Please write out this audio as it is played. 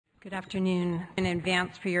Good afternoon. In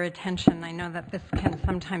advance for your attention. I know that this can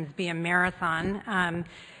sometimes be a marathon.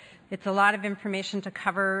 It's a lot of information to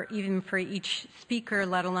cover, even for each speaker,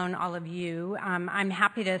 let alone all of you. I'm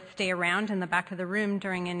happy to stay around in the back of the room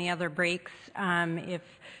during any other breaks if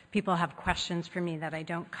people have questions for me that I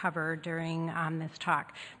don't cover during this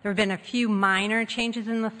talk. There have been a few minor changes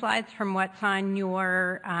in the slides from what's on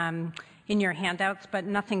your in your handouts, but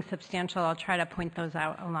nothing substantial. I'll try to point those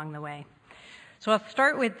out along the way. So I'll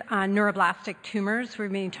start with neuroblastic tumors. We're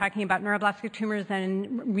going to be talking about neuroblastic tumors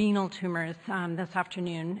and renal tumors this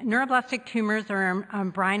afternoon. Neuroblastic tumors are a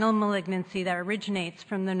brinal malignancy that originates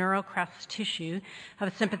from the neural crest tissue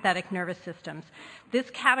of sympathetic nervous systems. This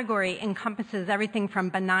category encompasses everything from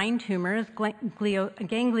benign tumors,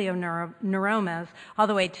 ganglioneuromas, all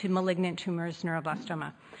the way to malignant tumors,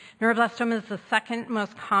 neuroblastoma. Neuroblastoma is the second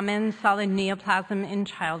most common solid neoplasm in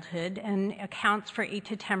childhood and accounts for 8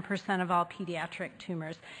 to 10% of all pediatric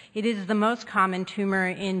tumors. It is the most common tumor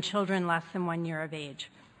in children less than 1 year of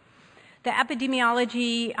age. The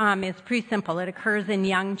epidemiology is pretty simple. It occurs in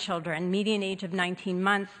young children, median age of 19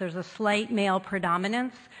 months. There's a slight male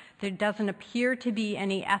predominance. There doesn't appear to be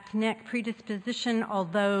any ethnic predisposition,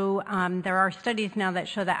 although there are studies now that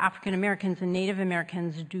show that African Americans and Native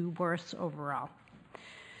Americans do worse overall.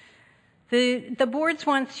 The boards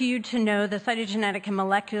wants you to know the cytogenetic and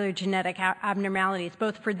molecular genetic abnormalities,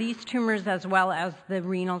 both for these tumors as well as the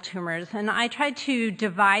renal tumors. And I tried to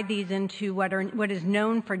divide these into what is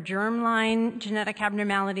known for germline genetic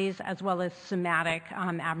abnormalities as well as somatic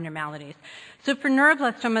abnormalities. So for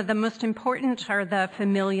neuroblastoma, the most important are the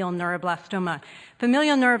familial neuroblastoma.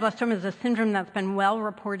 Familial neuroblastoma is a syndrome that's been well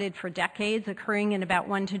reported for decades, occurring in about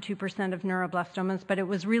 1 to 2% of neuroblastomas, but it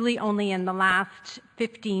was really only in the last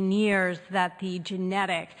 15 years that the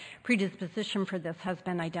genetic predisposition for this has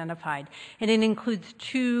been identified. And it includes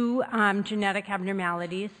two genetic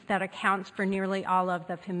abnormalities that accounts for nearly all of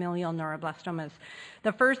the familial neuroblastomas.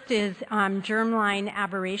 The first is germline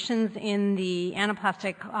aberrations in the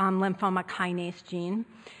anaplastic lymphoma kinase gene.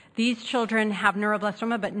 These children have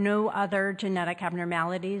neuroblastoma, but no other genetic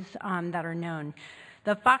abnormalities that are known.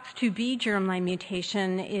 The FOX2B germline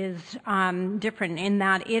mutation is different in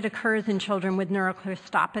that it occurs in children with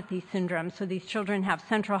neurocystopathy syndrome. So these children have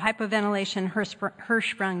central hypoventilation,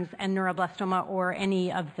 Hirschsprung's, and neuroblastoma, or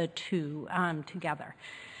any of the two together.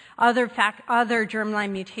 Other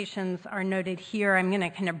germline mutations are noted here. I'm going to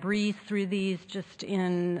kind of breeze through these just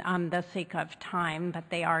in the sake of time, but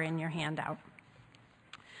they are in your handout.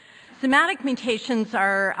 Somatic mutations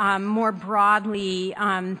are more broadly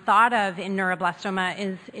thought of in neuroblastoma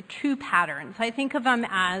as two patterns. I think of them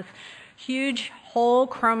as huge whole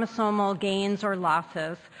chromosomal gains or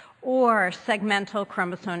losses, or segmental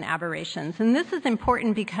chromosome aberrations. And this is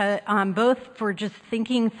important because both for just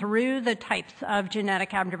thinking through the types of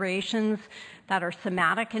genetic aberrations that are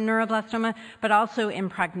somatic in neuroblastoma, but also in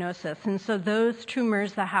prognosis. And so those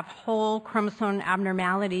tumors that have whole chromosome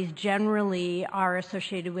abnormalities generally are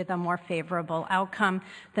associated with a more favorable outcome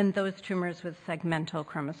than those tumors with segmental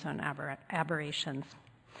chromosome aberrations.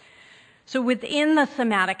 So within the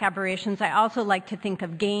somatic aberrations, I also like to think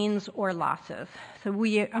of gains or losses. So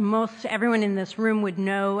everyone in this room would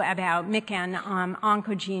know about MYC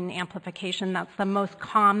oncogene amplification. That's the most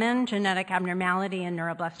common genetic abnormality in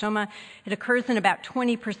neuroblastoma. It occurs in about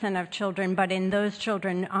 20% of children, but in those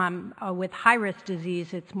children with high-risk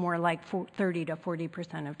disease, it's more like 30 to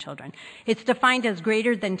 40% of children. It's defined as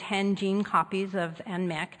greater than 10 gene copies of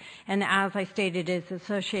NMYC, and as I stated, is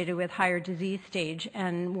associated with higher disease stage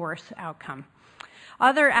and worse outcome.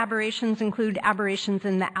 Other aberrations include aberrations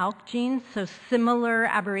in the ALK gene, so similar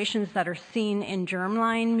aberrations that are seen in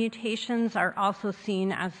germline mutations are also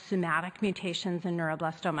seen as somatic mutations in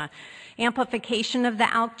neuroblastoma. Amplification of the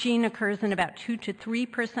ALK gene occurs in about 2 to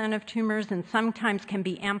 3% of tumors and sometimes can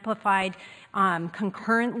be amplified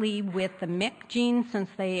concurrently with the MYC gene, since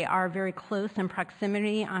they are very close in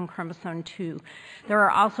proximity on chromosome 2. There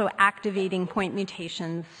are also activating point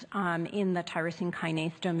mutations in the tyrosine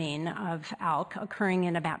kinase domain of ALK, occurring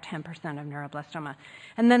in about 10% of neuroblastoma.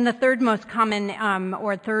 And then the third most common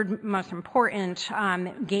or third most important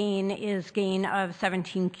gain is gain of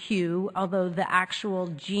 17q, although the actual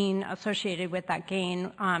gene associated with that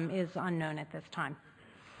gain is unknown at this time.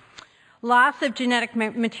 Loss of genetic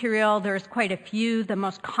material, there's quite a few. The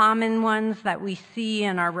most common ones that we see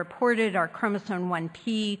and are reported are chromosome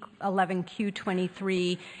 1p,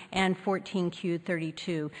 11q23, and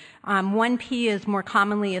 14q32. 1p is more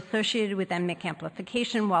commonly associated with NMYC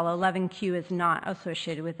amplification, while 11q is not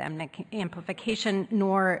associated with NMYC amplification,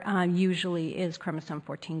 nor usually is chromosome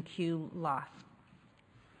 14q loss.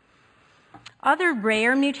 Other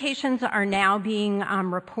rare mutations are now being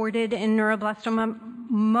reported in neuroblastoma.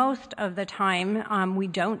 Most of the time, we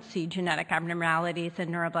don't see genetic abnormalities in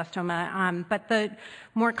neuroblastoma, but the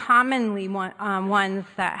more commonly ones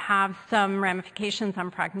that have some ramifications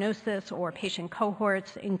on prognosis or patient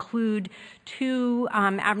cohorts include two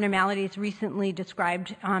abnormalities recently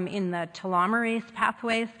described in the telomerase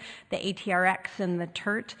pathways, the ATRX and the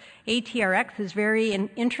TERT. ATRX is very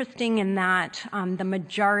interesting in that the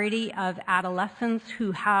majority of adolescents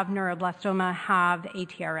who have neuroblastoma have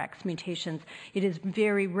ATRX mutations. It is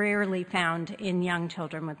very rarely found in young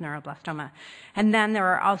children with neuroblastoma. And then there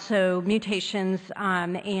are also mutations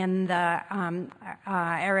in the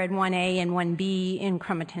ARID1A and 1B in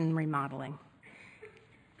chromatin remodeling.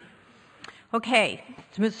 Okay,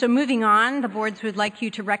 so moving on, the boards would like you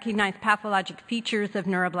to recognize pathologic features of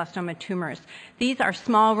neuroblastoma tumors. These are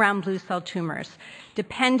small round blue cell tumors.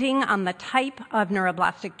 Depending on the type of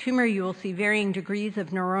neuroblastic tumor, you will see varying degrees of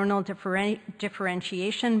neuronal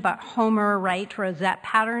differentiation, but Homer-Wright rosette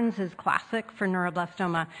patterns is classic for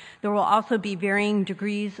neuroblastoma. There will also be varying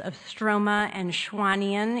degrees of stroma and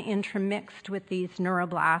Schwannian intermixed with these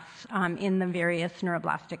neuroblasts in the various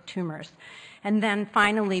neuroblastic tumors. And then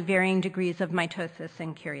finally, varying degrees of mitosis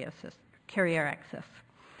and karyorrhexis.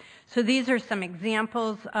 So these are some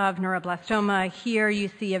examples of neuroblastoma. Here you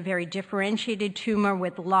see a very differentiated tumor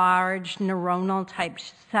with large neuronal type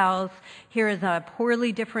cells. Here is a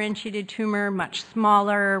poorly differentiated tumor, much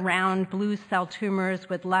smaller, round blue cell tumors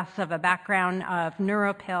with less of a background of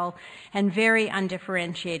neuropil, and very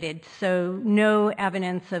undifferentiated, so no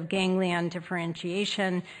evidence of ganglion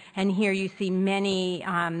differentiation. And here you see many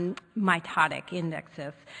mitotic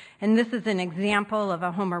indexes. And this is an example of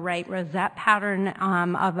a Homer-Wright rosette pattern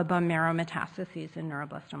of a bone marrow metastases in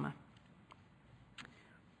neuroblastoma.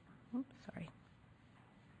 Oops, sorry.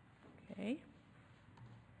 Okay.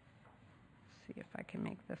 See if I can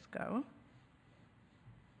make this go.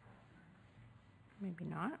 Maybe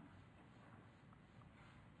not.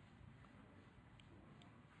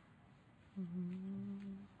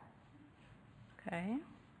 Okay.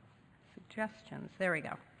 Suggestions. There we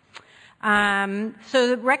go.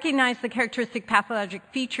 So recognize the characteristic pathologic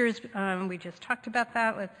features. We just talked about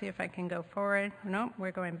that. Let's see if I can go forward. No,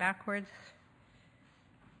 we're going backwards.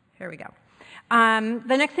 Here we go.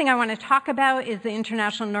 The next thing I want to talk about is the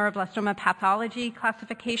International Neuroblastoma Pathology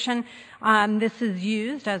Classification. This is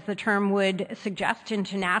used, as the term would suggest,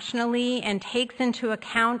 internationally and takes into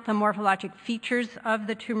account the morphologic features of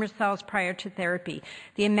the tumor cells prior to therapy,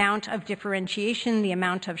 the amount of differentiation, the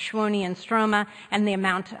amount of Schwannian stroma, and the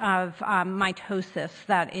amount of mitosis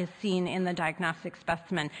that is seen in the diagnostic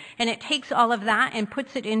specimen. And it takes all of that and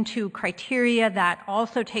puts it into criteria that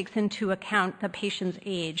also takes into account the patient's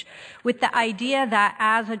age, with the idea that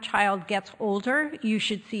as a child gets older, you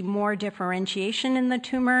should see more differentiation in the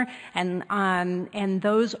tumor, and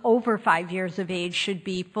those over 5 years of age should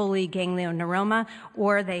be fully ganglioneuroma,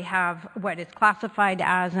 or they have what is classified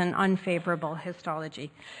as an unfavorable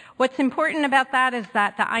histology. What's important about that is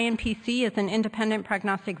that the INPC is an independent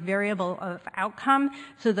prognostic variable of outcome,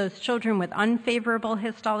 so those children with unfavorable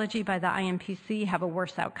histology by the INPC have a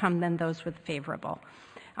worse outcome than those with favorable.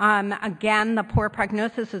 Again, the poor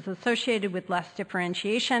prognosis is associated with less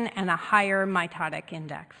differentiation and a higher mitotic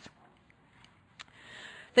index.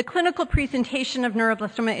 The clinical presentation of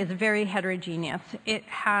neuroblastoma is very heterogeneous. It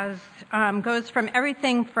goes from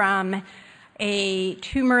everything from a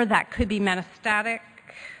tumor that could be metastatic,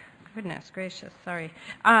 goodness gracious, sorry,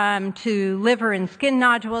 to liver and skin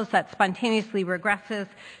nodules that spontaneously regresses,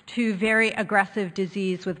 to very aggressive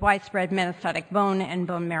disease with widespread metastatic bone and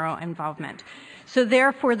bone marrow involvement. So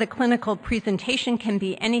therefore, the clinical presentation can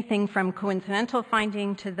be anything from coincidental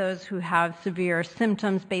finding to those who have severe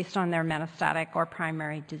symptoms based on their metastatic or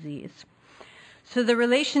primary disease. So the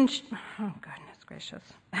relationship, oh goodness gracious.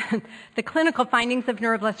 The clinical findings of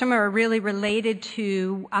neuroblastoma are really related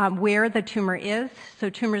to where the tumor is. So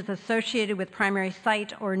tumors associated with primary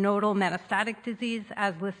site or nodal metastatic disease,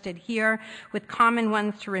 as listed here, with common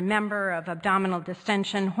ones to remember of abdominal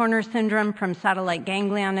distension, Horner syndrome from satellite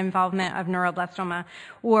ganglion involvement of neuroblastoma,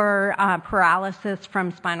 or paralysis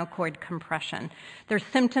from spinal cord compression. There's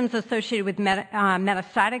symptoms associated with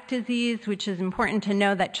metastatic disease, which is important to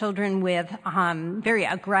know that children with very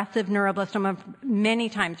aggressive neuroblastoma many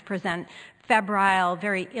times present febrile,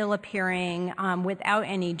 very ill-appearing, without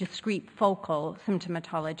any discrete focal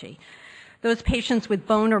symptomatology. Those patients with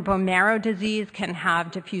bone or bone marrow disease can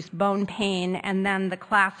have diffuse bone pain, and then the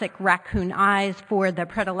classic raccoon eyes for the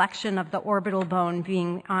predilection of the orbital bone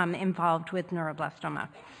being involved with neuroblastoma.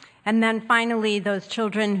 And then finally, those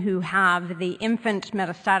children who have the infant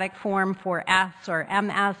metastatic form 4S or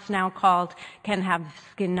MS now called can have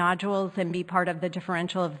skin nodules and be part of the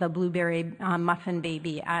differential of the blueberry muffin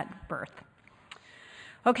baby at birth.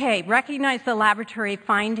 Okay, recognize the laboratory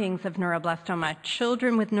findings of neuroblastoma.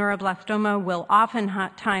 Children with neuroblastoma will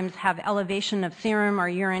oftentimes have elevation of serum or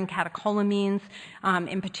urine catecholamines,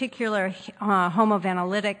 in particular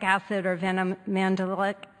homovanillic acid or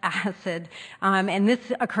vanillic acid, and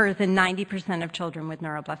this occurs in 90% of children with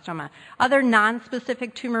neuroblastoma. Other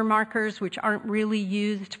non-specific tumor markers, which aren't really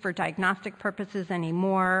used for diagnostic purposes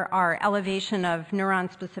anymore, are elevation of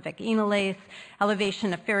neuron-specific enolase,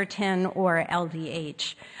 elevation of ferritin, or LDH.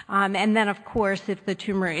 And then, of course, if the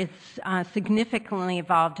tumor is significantly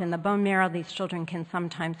involved in the bone marrow, these children can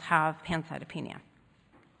sometimes have pancytopenia.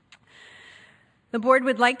 The board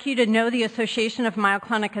would like you to know the association of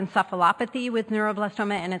myoclonic encephalopathy with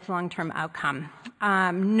neuroblastoma and its long-term outcome.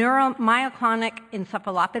 Myoclonic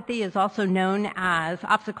encephalopathy is also known as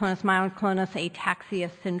opsoclonus myoclonus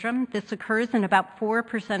ataxia syndrome. This occurs in about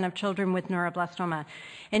 4% of children with neuroblastoma,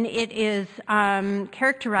 and it is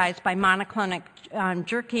characterized by monoclonic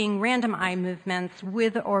jerking, random eye movements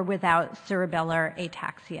with or without cerebellar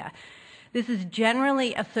ataxia. This is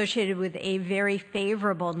generally associated with a very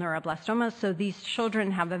favorable neuroblastoma, so these children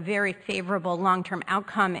have a very favorable long-term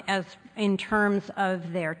outcome as in terms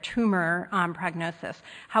of their tumor prognosis.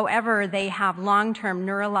 However, they have long-term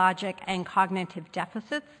neurologic and cognitive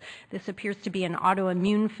deficits. This appears to be an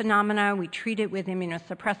autoimmune phenomena. We treat it with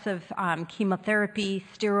immunosuppressive chemotherapy,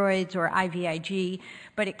 steroids, or IVIG,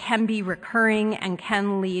 but it can be recurring and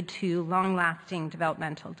can lead to long-lasting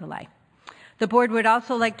developmental delay. The board would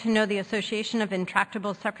also like to know the association of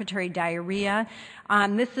intractable secretory diarrhea.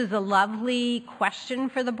 This is a lovely question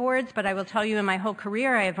for the boards, but I will tell you in my whole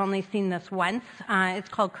career I have only seen this once. It's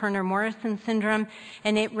called Kerner-Morrison syndrome,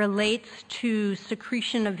 and it relates to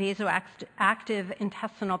secretion of vasoactive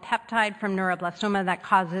intestinal peptide from neuroblastoma that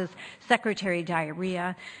causes secretory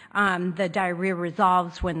diarrhea. The diarrhea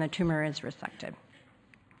resolves when the tumor is resected.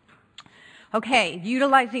 Okay,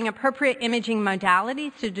 utilizing appropriate imaging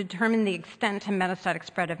modalities to determine the extent and metastatic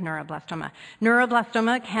spread of neuroblastoma.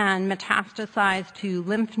 Neuroblastoma can metastasize to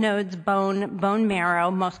lymph nodes, bone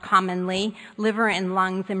marrow, most commonly. Liver and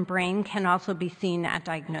lungs and brain can also be seen at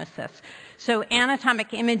diagnosis. So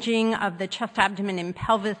anatomic imaging of the chest, abdomen, and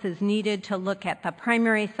pelvis is needed to look at the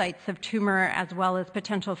primary sites of tumor as well as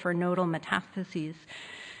potential for nodal metastases.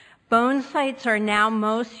 Bone sites are now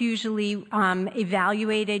most usually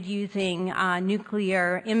evaluated using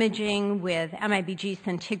nuclear imaging with MIBG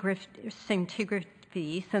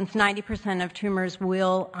scintigraphy, since 90% of tumors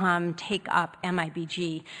will take up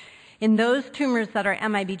MIBG. In those tumors that are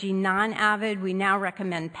MIBG non-avid, we now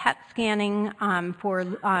recommend PET scanning for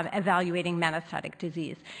evaluating metastatic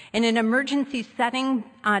disease. In an emergency setting,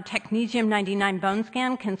 technetium-99 bone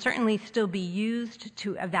scan can certainly still be used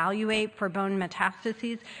to evaluate for bone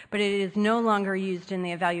metastases, but it is no longer used in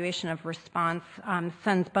the evaluation of response,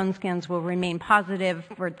 since bone scans will remain positive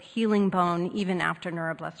for healing bone even after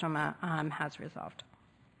neuroblastoma has resolved.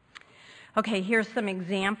 Okay, here's some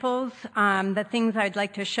examples. The things I'd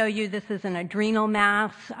like to show you, this is an adrenal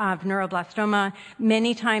mass of neuroblastoma.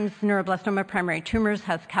 Many times neuroblastoma primary tumors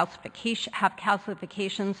have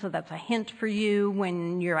calcification, so that's a hint for you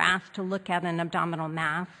when you're asked to look at an abdominal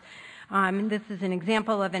mass. This is an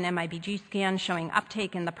example of an MIBG scan showing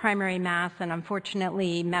uptake in the primary mass and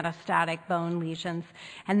unfortunately metastatic bone lesions.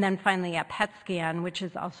 And then finally a PET scan, which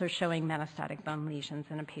is also showing metastatic bone lesions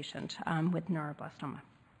in a patient with neuroblastoma.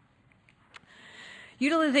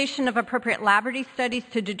 Utilization of appropriate laboratory studies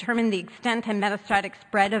to determine the extent and metastatic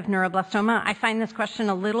spread of neuroblastoma. I find this question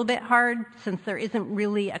a little bit hard since there isn't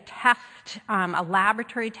really a test, a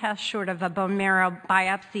laboratory test short of a bone marrow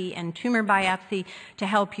biopsy and tumor biopsy to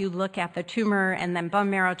help you look at the tumor, and then bone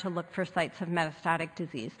marrow to look for sites of metastatic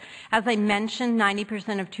disease. As I mentioned,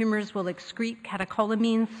 90% of tumors will excrete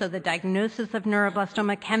catecholamines, so the diagnosis of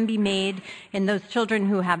neuroblastoma can be made in those children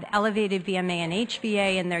who have elevated VMA and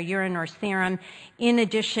HVA in their urine or serum, in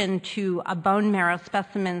addition to a bone marrow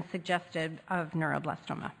specimen suggestive of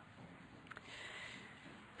neuroblastoma.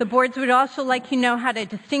 The boards would also like you to know how to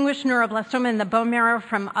distinguish neuroblastoma in the bone marrow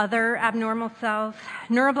from other abnormal cells.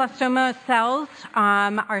 Neuroblastoma cells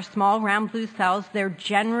are small, round blue cells. They're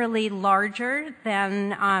generally larger than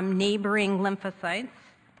neighboring lymphocytes.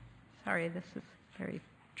 Sorry, this is very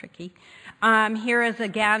tricky. Here is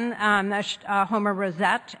again a Homer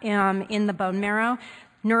rosette in the bone marrow.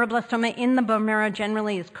 Neuroblastoma in the bone marrow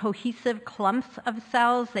generally is cohesive clumps of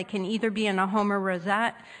cells. They can either be in a Homer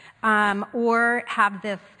rosette or have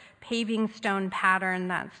this paving stone pattern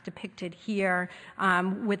that's depicted here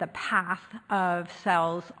with a path of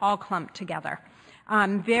cells all clumped together.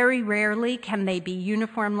 Very rarely can they be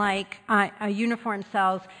uniform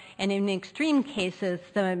cells, and in extreme cases,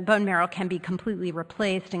 the bone marrow can be completely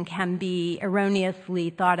replaced and can be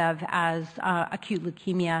erroneously thought of as acute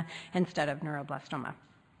leukemia instead of neuroblastoma.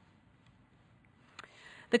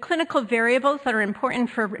 The clinical variables that are important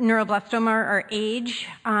for neuroblastoma are age,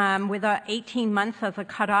 with 18 months as a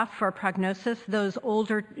cutoff for prognosis. Those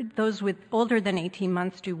with older than 18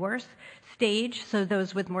 months do worse. Stage, so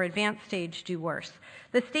those with more advanced stage do worse.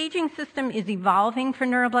 The staging system is evolving for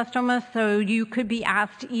neuroblastoma, so you could be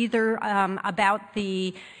asked either about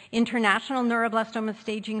the International Neuroblastoma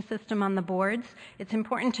Staging System on the boards. It's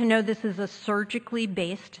important to know this is a surgically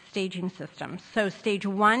based staging system. So stage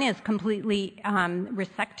 1 is completely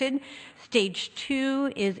resected. Stage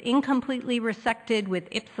 2 is incompletely resected with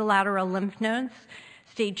ipsilateral lymph nodes.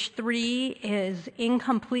 Stage 3 is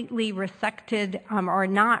incompletely resected or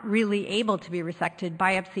not really able to be resected,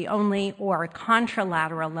 biopsy only, or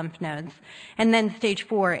contralateral lymph nodes. And then stage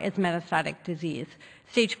 4 is metastatic disease.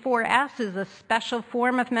 Stage 4S is a special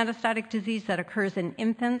form of metastatic disease that occurs in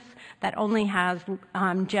infants that only has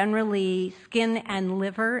generally skin and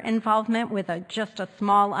liver involvement with just a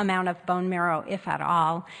small amount of bone marrow, if at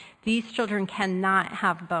all. These children cannot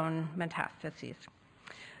have bone metastases.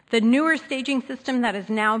 The newer staging system that is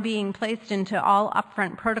now being placed into all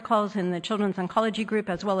upfront protocols in the Children's Oncology Group,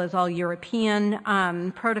 as well as all European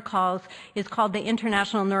protocols, is called the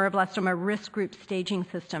International Neuroblastoma Risk Group Staging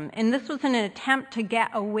System. And this was an attempt to get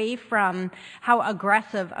away from how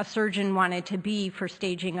aggressive a surgeon wanted to be for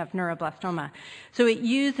staging of neuroblastoma. So it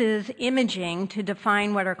uses imaging to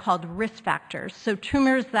define what are called risk factors. So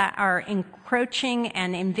tumors that are encroaching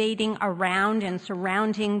and invading around and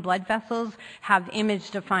surrounding blood vessels have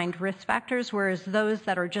image-defined risk factors, whereas those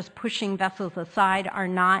that are just pushing vessels aside are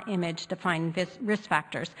not image-defined risk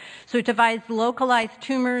factors. So it divides localized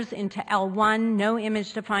tumors into L1, no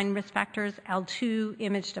image-defined risk factors, L2,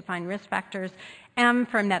 image-defined risk factors, M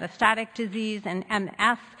for metastatic disease, and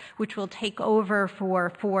MS, which will take over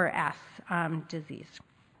for 4S disease.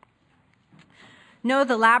 Know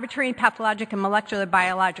the laboratory, pathologic, and molecular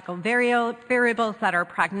biological variables that are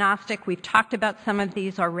prognostic. We've talked about some of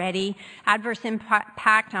these already. Adverse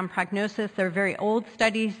impact on prognosis. There are very old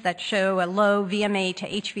studies that show a low VMA to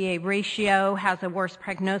HVA ratio has a worse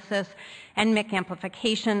prognosis. NMIC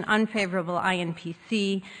amplification, unfavorable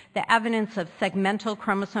INPC, the evidence of segmental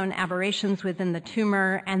chromosome aberrations within the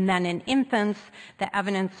tumor, and then in infants, the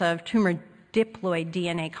evidence of tumor diploid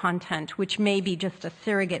DNA content, which may be just a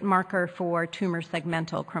surrogate marker for tumor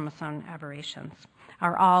segmental chromosome aberrations,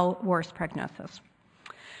 are all worse prognosis.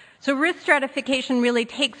 So risk stratification really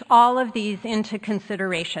takes all of these into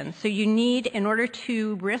consideration. So you need, in order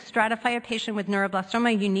to risk stratify a patient with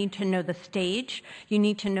neuroblastoma, you need to know the stage, you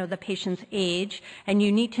need to know the patient's age, and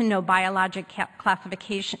you need to know biologic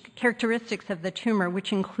classification characteristics of the tumor,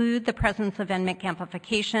 which include the presence of NMIC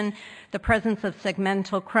amplification, the presence of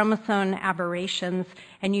segmental chromosome aberrations,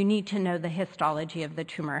 and you need to know the histology of the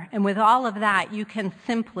tumor. And with all of that, you can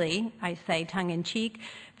simply, I say tongue-in-cheek,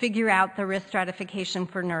 figure out the risk stratification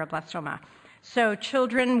for neuroblastoma. So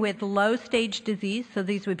children with low-stage disease, so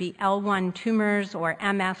these would be L1 tumors or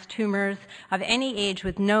MS tumors of any age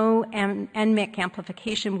with no NMIC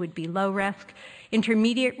amplification would be low risk.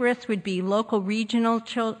 Intermediate risk would be local regional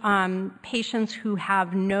patients who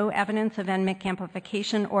have no evidence of NMIC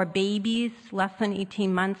amplification, or babies less than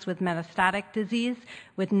 18 months with metastatic disease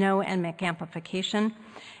with no NMIC amplification.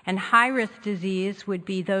 And high-risk disease would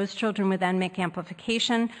be those children with NMIC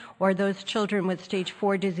amplification or those children with stage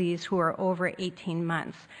 4 disease who are over 18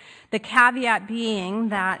 months. The caveat being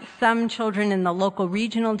that some children in the local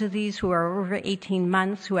regional disease who are over 18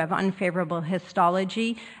 months who have unfavorable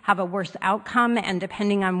histology have a worse outcome, and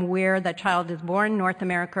depending on where the child is born, North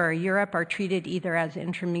America or Europe, are treated either as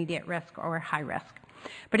intermediate risk or high risk.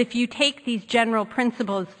 But if you take these general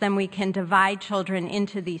principles, then we can divide children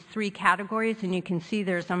into these three categories, and you can see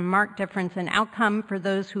there's a marked difference in outcome for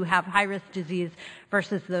those who have high-risk disease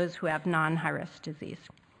versus those who have non-high-risk disease.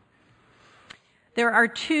 There are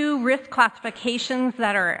two risk classifications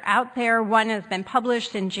that are out there. One has been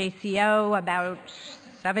published in JCO about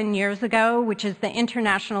 7 years ago, which is the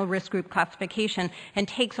International Risk Group Classification, and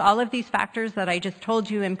takes all of these factors that I just told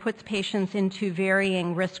you and puts patients into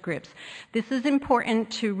varying risk groups. This is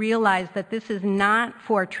important to realize that this is not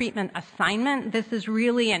for treatment assignment. This is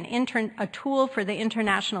really a tool for the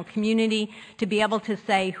international community to be able to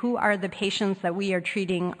say who are the patients that we are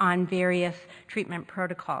treating on various treatment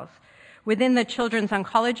protocols. Within the children's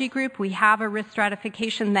oncology group, we have a risk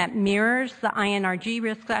stratification that mirrors the INRG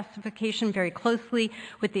risk classification very closely,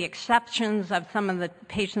 with the exceptions of some of the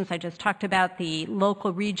patients I just talked about, the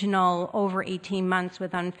local, regional, over 18 months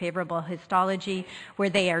with unfavorable histology, where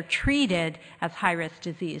they are treated as high-risk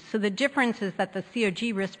disease. So the difference is that the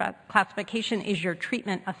COG risk classification is your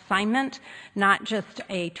treatment assignment, not just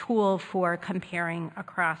a tool for comparing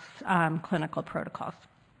across clinical protocols.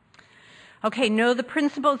 Okay, know the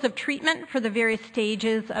principles of treatment for the various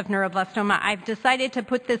stages of neuroblastoma. I've decided to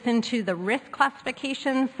put this into the risk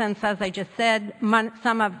classification since, as I just said,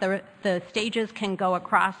 some of the stages can go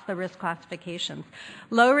across the risk classifications.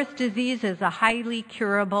 Low-risk disease is a highly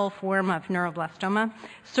curable form of neuroblastoma.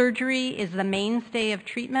 Surgery is the mainstay of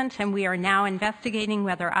treatment, and we are now investigating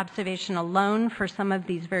whether observation alone for some of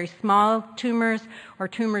these very small tumors or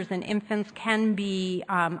tumors in infants can be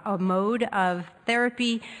a mode of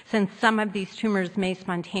therapy, since some of these tumors may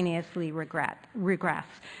spontaneously regress.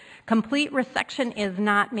 Complete resection is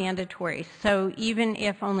not mandatory, so even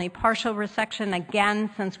if only partial resection, again,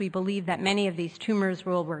 since we believe that many of these tumors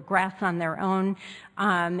will regress on their own,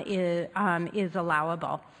 is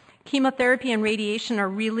allowable. Chemotherapy and radiation are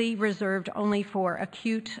really reserved only for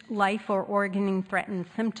acute life or organ-threatened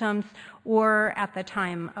symptoms or at the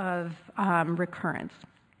time of recurrence.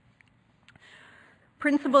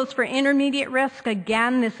 Principles for intermediate risk,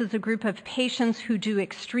 again, this is a group of patients who do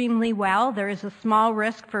extremely well. There is a small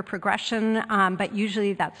risk for progression, but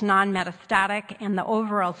usually that's non-metastatic, and the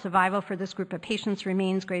overall survival for this group of patients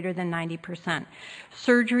remains greater than 90%.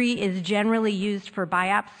 Surgery is generally used for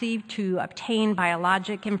biopsy to obtain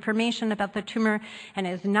biologic information about the tumor and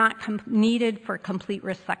is not needed for complete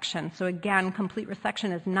resection. So again, complete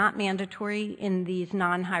resection is not mandatory in these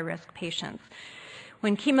non-high-risk patients.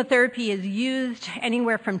 When chemotherapy is used,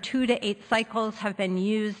 anywhere from 2 to 8 cycles have been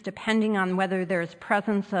used depending on whether there's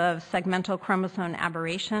presence of segmental chromosome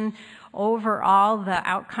aberration. Overall, the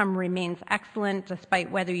outcome remains excellent despite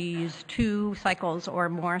whether you use 2 cycles or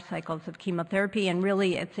more cycles of chemotherapy, and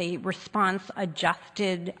really it's a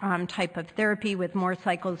response-adjusted type of therapy with more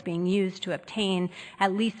cycles being used to obtain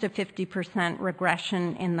at least a 50%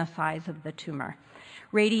 regression in the size of the tumor.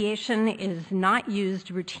 Radiation is not used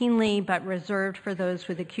routinely, but reserved for those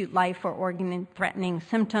with acute life or organ-threatening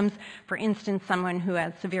symptoms. For instance, someone who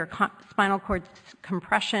has severe spinal cord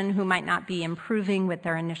compression who might not be improving with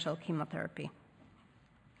their initial chemotherapy.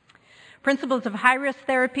 Principles of high-risk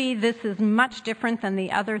therapy, this is much different than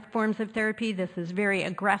the other forms of therapy. This is very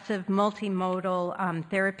aggressive, multimodal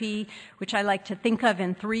therapy, which I like to think of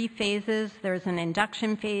in 3 phases. There's an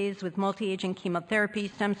induction phase with multi-agent chemotherapy,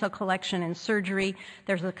 stem cell collection, and surgery.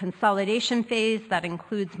 There's a consolidation phase that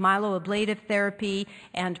includes myeloablative therapy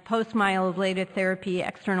and post-myeloablative therapy,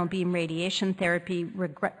 external beam radiation therapy,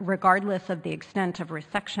 regardless of the extent of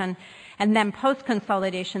resection. And then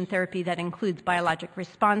post-consolidation therapy that includes biologic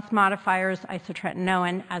response modifiers,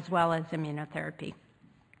 isotretinoin, as well as immunotherapy.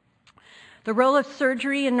 The role of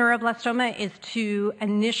surgery in neuroblastoma is to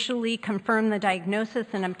initially confirm the diagnosis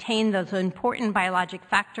and obtain those important biologic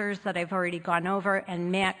factors that I've already gone over,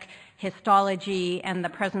 and MYC, histology, and the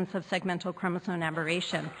presence of segmental chromosome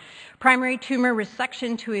aberration. Primary tumor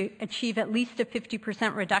resection to achieve at least a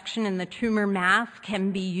 50% reduction in the tumor mass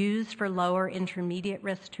can be used for lower intermediate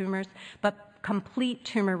risk tumors, but complete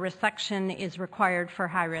tumor resection is required for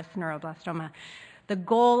high-risk neuroblastoma. The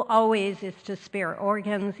goal always is to spare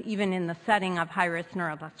organs, even in the setting of high-risk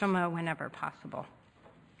neuroblastoma, whenever possible.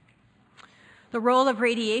 The role of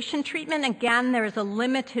radiation treatment, again, there is a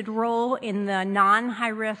limited role in the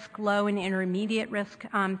non-high-risk, low and intermediate risk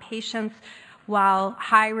patients. While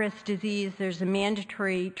high-risk disease, there's a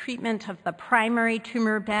mandatory treatment of the primary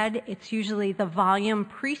tumor bed. It's usually the volume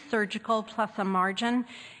pre-surgical plus a margin.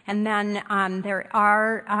 And then there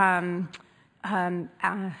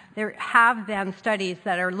have been studies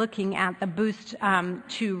that are looking at the boost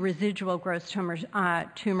to residual gross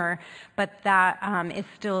tumor, but that is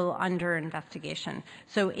still under investigation.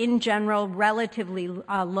 So in general, relatively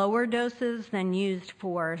lower doses than used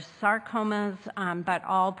for sarcomas, but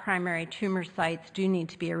all primary tumor sites do need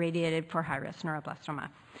to be irradiated for high-risk neuroblastoma.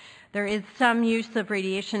 There is some use of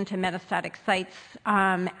radiation to metastatic sites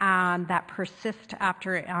that persist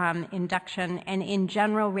after induction, and in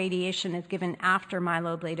general, radiation is given after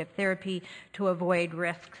myeloablative therapy to avoid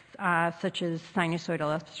risks such as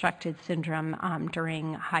sinusoidal obstructive syndrome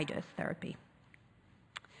during high-dose therapy.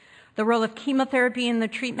 The role of chemotherapy in the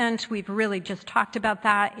treatment, we've really just talked about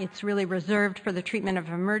that. It's really reserved for the treatment of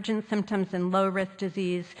emergent symptoms in low-risk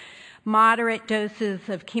disease. Moderate doses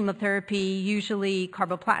of chemotherapy, usually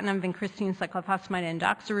carboplatin, vincristine, cyclophosphamide, and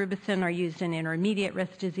doxorubicin, are used in intermediate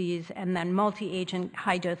risk disease, and then multi-agent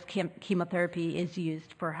high-dose chemotherapy is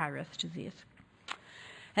used for high-risk disease.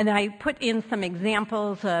 And I put in some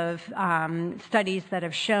examples of studies that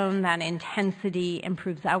have shown that intensity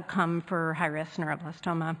improves outcome for high-risk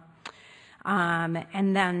neuroblastoma.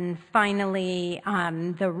 And then finally,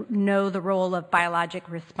 the role of biologic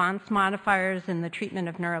response modifiers in the treatment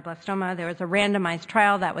of neuroblastoma. There was a randomized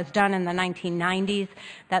trial that was done in the 1990s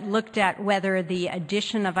that looked at whether the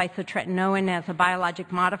addition of isotretinoin as a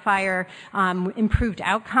biologic modifier improved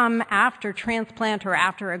outcome after transplant or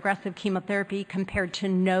after aggressive chemotherapy compared to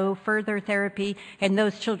no further therapy. And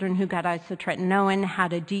those children who got isotretinoin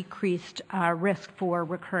had a decreased risk for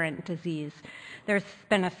recurrent disease. There's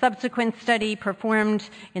been a subsequent study performed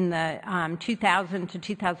in the 2000 to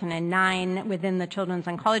 2009 within the Children's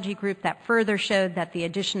Oncology Group that further showed that the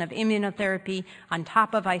addition of immunotherapy on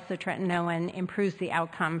top of isotretinoin improves the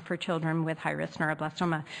outcome for children with high-risk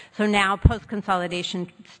neuroblastoma. So now,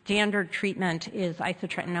 post-consolidation standard treatment is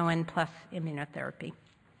isotretinoin plus immunotherapy.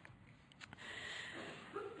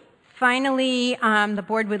 Finally, the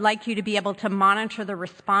board would like you to be able to monitor the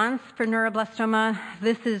response for neuroblastoma.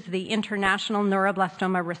 This is the International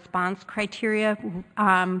Neuroblastoma Response Criteria.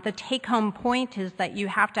 The take-home point is that you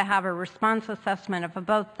have to have a response assessment of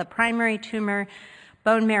both the primary tumor,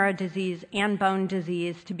 bone marrow disease, and bone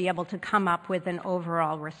disease to be able to come up with an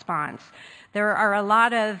overall response. There are a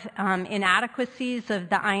lot of inadequacies of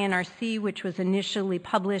the INRC, which was initially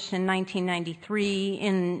published in 1993.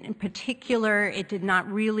 In particular, it did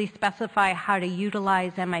not really specify how to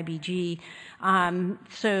utilize MIBG.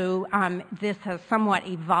 This has somewhat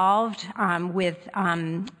evolved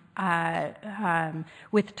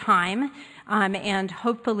with time, and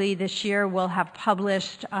hopefully this year we'll have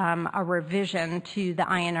published a revision to the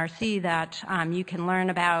INRC that you can learn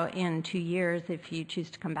about in 2 years if you choose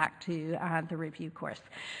to come back to the review course.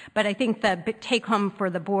 But I think the take home for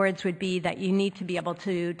the boards would be that you need to be able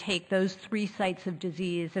to take those 3 sites of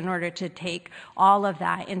disease in order to take all of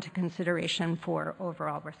that into consideration for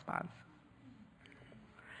overall response.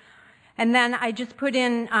 And then I just put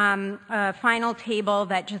in a final table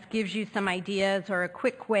that just gives you some ideas or a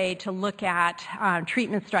quick way to look at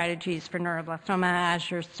treatment strategies for neuroblastoma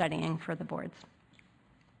as you're studying for the boards.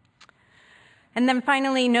 And then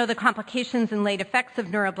finally, know the complications and late effects of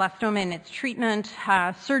neuroblastoma and its treatment.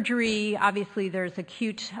 Surgery, obviously there's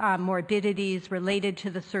acute morbidities related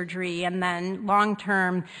to the surgery, and then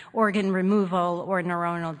long-term organ removal or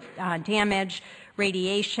neuronal damage.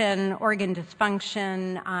 Radiation, organ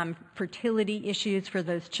dysfunction, fertility issues for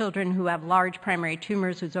those children who have large primary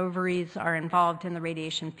tumors whose ovaries are involved in the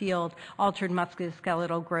radiation field, altered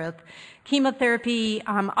musculoskeletal growth. Chemotherapy,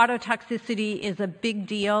 autotoxicity is a big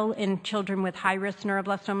deal in children with high-risk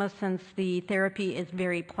neuroblastoma since the therapy is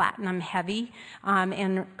very platinum heavy,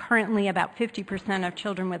 and currently about 50% of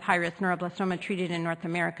children with high-risk neuroblastoma treated in North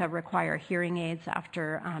America require hearing aids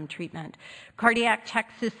after treatment. Cardiac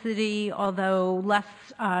toxicity, although less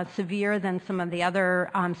severe than some of the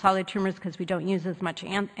other solid tumors because we don't use as much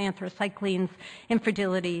anthracyclines,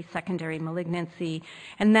 infertility, secondary malignancy.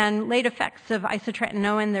 And then late effects of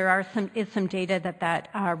isotretinoin, there is some data that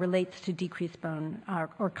relates to decreased bone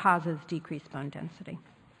or causes decreased bone density.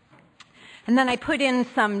 And then I put in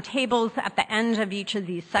some tables at the end of each of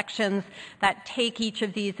these sections that take each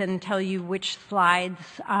of these and tell you which slides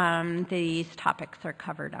these topics are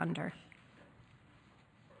covered under.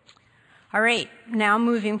 All right, now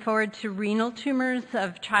moving forward to renal tumors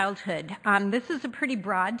of childhood. This is a pretty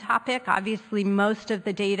broad topic. Obviously, most of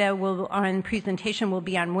the data on presentation will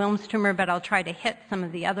be on Wilms tumor, but I'll try to hit some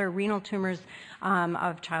of the other renal tumors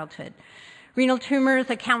of childhood. Renal tumors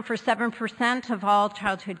account for 7% of all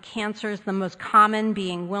childhood cancers, the most common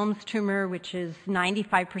being Wilms tumor, which is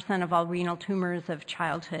 95% of all renal tumors of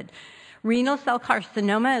childhood. Renal cell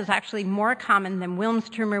carcinoma is actually more common than Wilms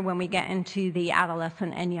tumor when we get into the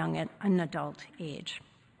adolescent and young and adult age.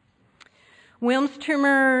 Wilms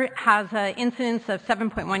tumor has an incidence of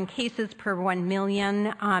 7.1 cases per 1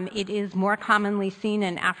 million. It is more commonly seen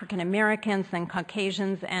in African Americans than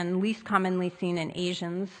Caucasians and least commonly seen in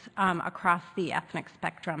Asians across the ethnic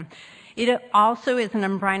spectrum. It also is an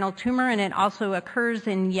embryonal tumor, and it also occurs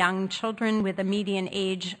in young children with a median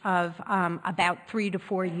age of about 3 to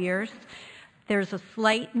 4 years. There's a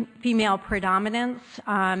slight female predominance,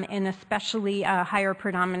 and especially a higher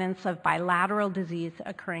predominance of bilateral disease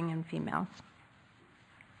occurring in females.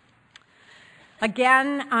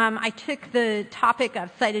 Again, I took the topic of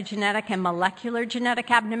cytogenetic and molecular genetic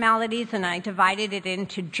abnormalities and I divided it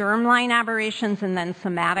into germline aberrations and then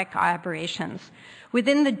somatic aberrations.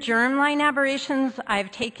 Within the germline aberrations,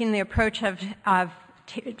 I've taken the approach of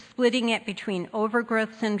splitting it between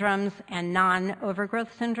overgrowth syndromes and non-overgrowth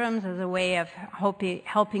syndromes as a way of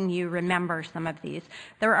helping you remember some of these.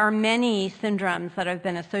 There are many syndromes that have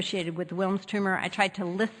been associated with Wilms tumor. I tried to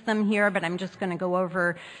list them here, but I'm just going to go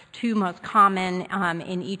over two most common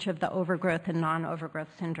in each of the overgrowth and non-overgrowth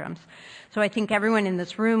syndromes. So I think everyone in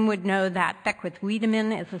this room would know that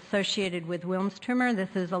Beckwith-Wiedemann is associated with Wilms tumor.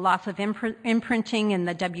 This is a loss of imprinting in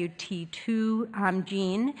the WT2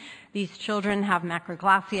 gene. These children have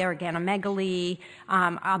macroglossia, organomegaly,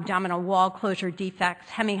 abdominal wall closure defects,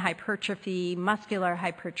 hemihypertrophy, muscular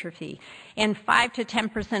hypertrophy, and 5 to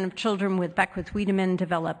 10% of children with Beckwith-Wiedemann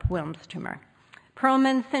develop Wilms tumor.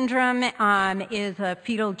 Perlman syndrome is a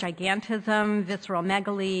fetal gigantism, visceral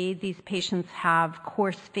megaly. These patients have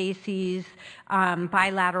coarse facies,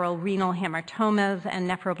 bilateral renal hamartomas, and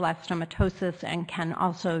nephroblastoma and can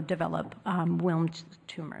also develop Wilms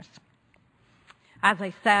tumors. As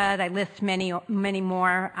I said, I list many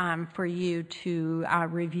more for you to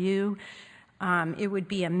review. It would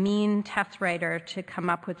be a mean test writer to come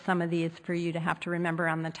up with some of these for you to have to remember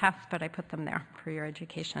on the test, but I put them there for your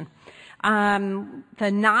education.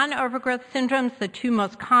 The non-overgrowth syndromes, the two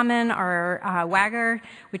most common are WAGR,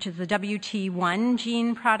 which is the WT1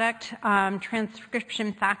 gene product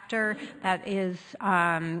transcription factor that is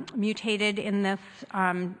mutated in this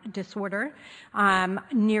disorder.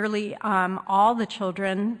 Nearly all the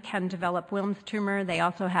children can develop Wilms tumor. They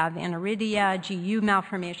also have aniridia, GU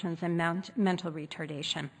malformations, and mental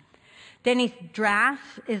retardation. Denys-Drass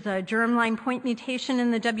is a germline point mutation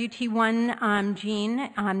in the WT1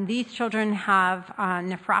 gene. These children have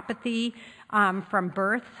nephropathy from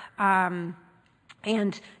birth,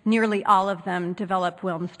 and nearly all of them develop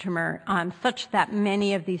Wilms tumor, such that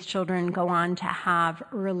many of these children go on to have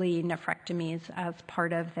early nephrectomies as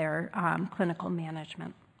part of their clinical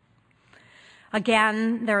management.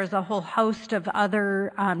 Again, there is a whole host of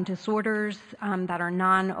other disorders that are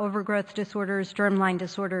non-overgrowth disorders, germline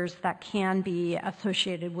disorders that can be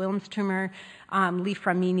associated with Wilms tumor,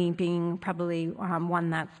 Li-Fraumeni being probably one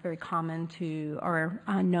that's very common to or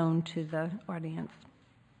known to the audience.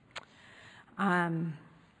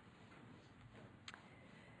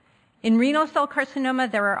 In renal cell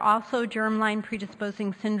carcinoma, there are also germline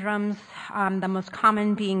predisposing syndromes, the most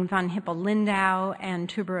common being von Hippel-Lindau and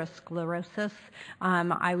tuberous sclerosis.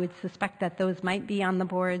 I would suspect that those might be on the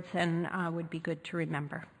boards and would be good to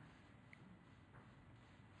remember.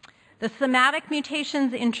 The somatic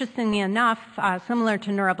mutations, interestingly enough, similar to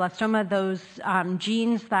neuroblastoma, those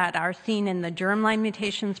genes that are seen in the germline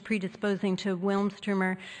mutations predisposing to Wilms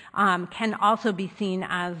tumor can also be seen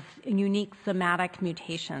as unique somatic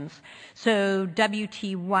mutations. So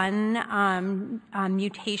WT1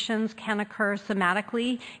 mutations can occur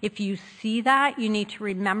somatically. If you see that, you need to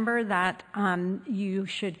remember that you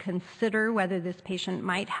should consider whether this patient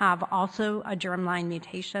might have also a germline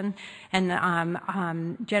mutation, and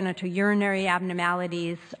genitourinary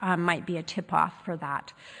abnormalities might be a tip-off for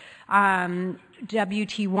that.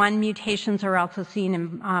 WT1 mutations are also seen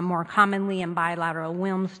in, more commonly in bilateral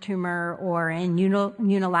Wilms tumor or in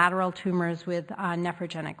unilateral tumors with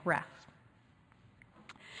nephrogenic rest.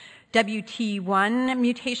 WT1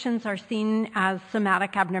 mutations are seen as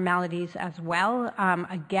somatic abnormalities as well.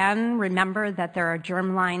 Again, remember that there are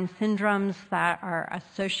germline syndromes that are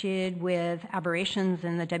associated with aberrations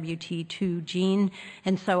in the WT2 gene,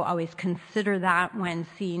 and so always consider that when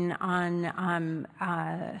seen on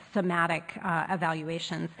somatic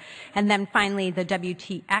evaluations. And then finally, the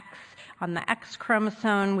WTX on the X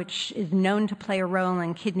chromosome, which is known to play a role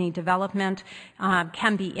in kidney development,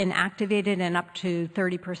 can be inactivated in up to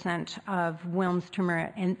 30% of Wilms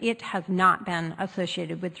tumor, and it has not been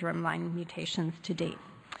associated with germline mutations to date.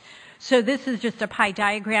 So this is just a pie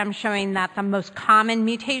diagram showing that the most common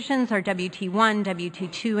mutations are WT1,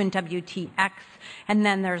 WT2, and WTX, and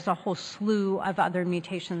then there's a whole slew of other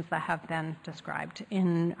mutations that have been described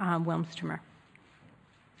in Wilms tumor.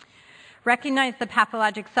 Recognize the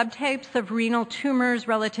pathologic subtypes of renal tumors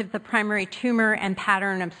relative to the primary tumor and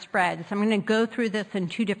pattern of spread. So I'm going to go through this in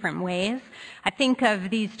two different ways. I think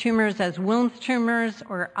of these tumors as Wilms tumors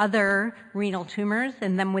or other renal tumors,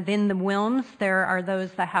 and then within the Wilms, there are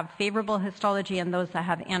those that have favorable histology and those that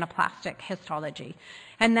have anaplastic histology.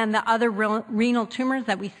 And then the other renal tumors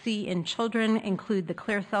that we see in children include the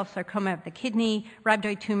clear cell sarcoma of the kidney,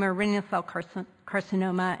 rhabdoid tumor, renal cell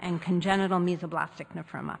carcinoma, and congenital mesoblastic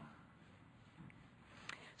nephroma.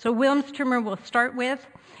 So Wilms tumor we'll start with.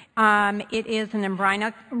 It is an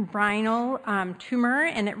embryonal tumor,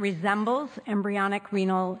 and it resembles embryonic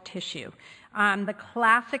renal tissue. The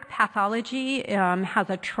classic pathology has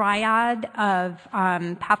a triad of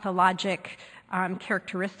pathologic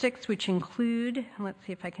characteristics, which include, let's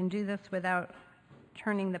see if I can do this without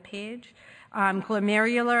turning the page,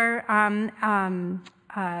 glomerular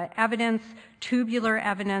evidence, tubular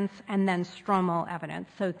evidence, and then stromal evidence.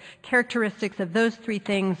 So characteristics of those three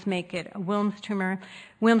things make it a Wilms tumor.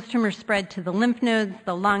 Wilms tumor spread to the lymph nodes,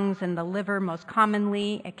 the lungs, and the liver most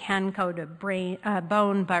commonly. It can go to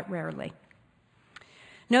bone, but rarely.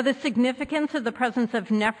 Know the significance of the presence of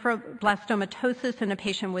nephroblastomatosis in a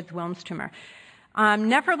patient with Wilms tumor.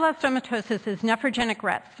 Nephroblastomatosis is nephrogenic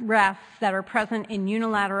rests that are present in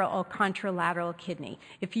unilateral or contralateral kidney.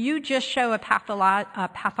 If you just show a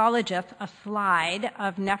pathologist a slide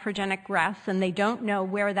of nephrogenic rests and they don't know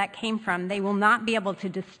where that came from, they will not be able to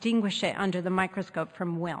distinguish it under the microscope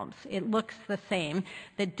from Wilms. It looks the same.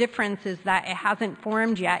 The difference is that it hasn't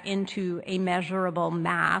formed yet into a measurable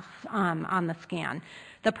mass on the scan.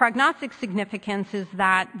 The prognostic significance is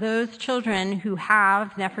that those children who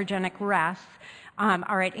have nephrogenic rests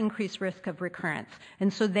are at increased risk of recurrence.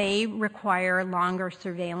 And so they require longer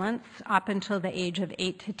surveillance up until the age of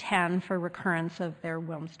 8 to 10 for recurrence of their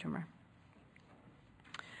Wilms tumor.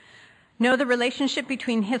 Know the relationship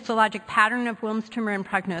between histologic pattern of Wilms tumor and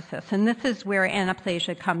prognosis. And this is where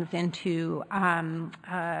anaplasia comes into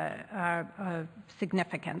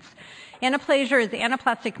significance. Anaplasia is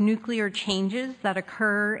anaplastic nuclear changes that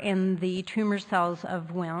occur in the tumor cells of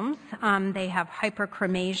Wilms. They have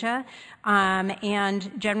hyperchromasia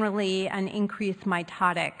and generally an increased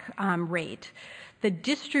mitotic rate. The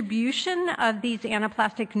distribution of these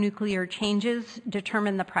anaplastic nuclear changes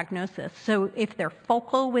determine the prognosis. So if they're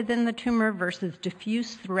focal within the tumor versus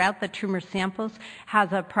diffuse throughout the tumor samples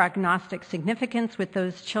has a prognostic significance, with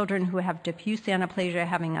those children who have diffuse anaplasia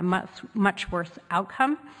having a much worse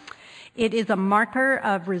outcome. It is a marker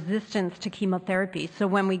of resistance to chemotherapy. So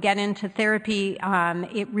when we get into therapy,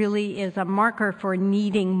 it really is a marker for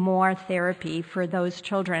needing more therapy for those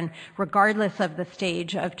children, regardless of the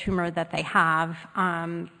stage of tumor that they have,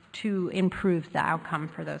 to improve the outcome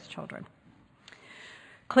for those children.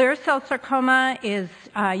 Clear cell sarcoma is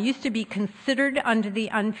used to be considered under the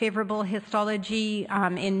unfavorable histology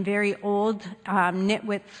in very old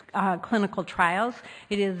Nitwitz clinical trials.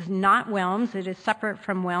 It is not Wilms. It is separate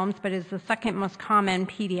from Wilms, but is the second most common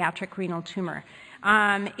pediatric renal tumor.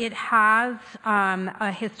 It has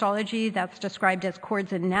a histology that's described as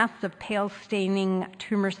cords and nests of pale staining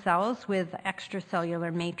tumor cells with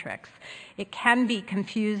extracellular matrix. It can be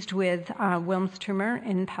confused with Wilms tumor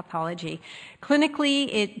in pathology. Clinically,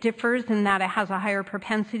 it differs in that it has a higher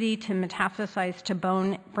propensity to metastasize to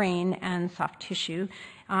bone, brain, and soft tissue.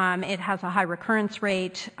 It has a high recurrence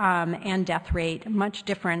rate and death rate, much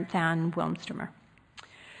different than Wilms tumor.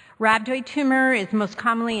 Rhabdoid tumor is most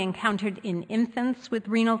commonly encountered in infants with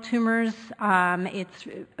renal tumors. It's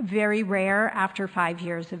very rare after 5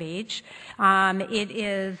 years of age. It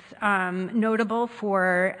is notable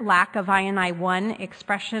for lack of INI-1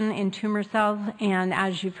 expression in tumor cells, and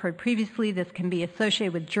as you've heard previously, this can be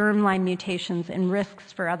associated with germline mutations and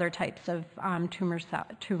risks for other types of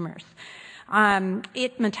tumors.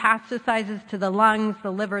 It metastasizes to the lungs,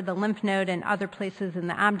 the liver, the lymph node, and other places in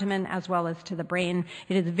the abdomen, as well as to the brain.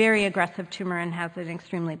 It is a very aggressive tumor and has an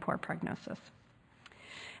extremely poor prognosis.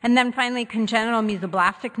 And then finally, congenital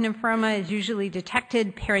mesoblastic lymphoma is usually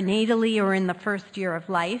detected perinatally or in the first year of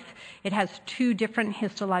life. It has two different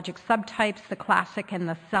histologic subtypes, the classic and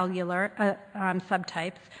the cellular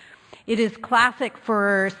subtypes. It is classic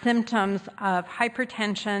for symptoms of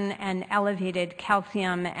hypertension and elevated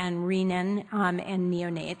calcium and renin in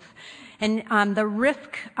neonates. And the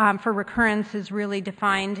risk for recurrence is really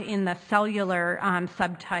defined in the cellular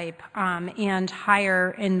subtype and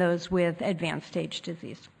higher in those with advanced stage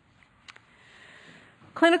disease.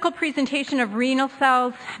 Clinical presentation of renal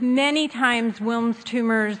cells. Many times Wilms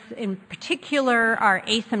tumors in particular are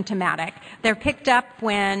asymptomatic. They're picked up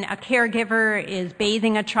when a caregiver is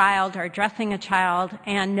bathing a child or dressing a child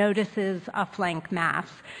and notices a flank mass.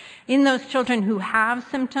 In those children who have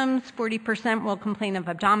symptoms, 40% will complain of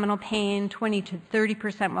abdominal pain, 20 to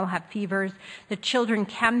 30% will have fevers. The children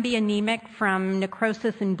can be anemic from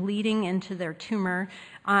necrosis and bleeding into their tumor.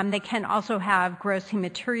 They can also have gross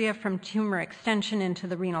hematuria from tumor extension into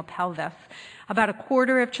the renal pelvis. About a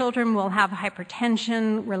quarter of children will have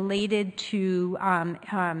hypertension related to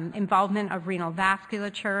involvement of renal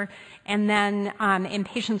vasculature. And then in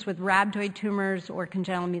patients with rhabdoid tumors or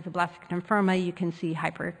congenital mesoblastic lymphoma, you can see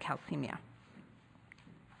hypercalcemia.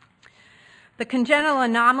 The congenital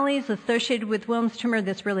anomalies associated with Wilms tumor,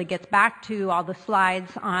 this really gets back to all the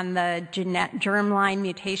slides on the germline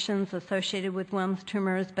mutations associated with Wilms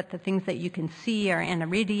tumors, but the things that you can see are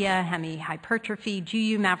aniridia, hemihypertrophy,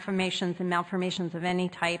 GU malformations, and malformations of any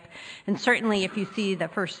type. And certainly if you see the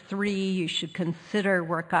first three, you should consider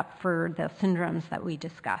workup for the syndromes that we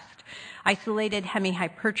discussed. Isolated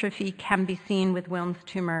hemihypertrophy can be seen with Wilms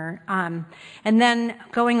tumor. And then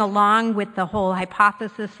going along with the whole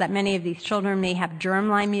hypothesis that many of these children may have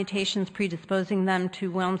germline mutations predisposing them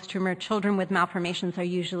to Wilms tumor, children with malformations are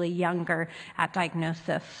usually younger at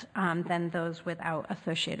diagnosis than those without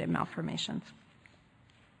associated malformations.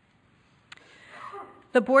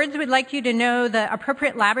 The boards would like you to know the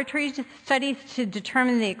appropriate laboratory studies to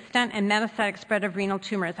determine the extent and metastatic spread of renal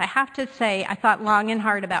tumors. I have to say, I thought long and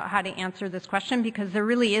hard about how to answer this question because there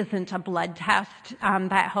really isn't a blood test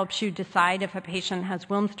that helps you decide if a patient has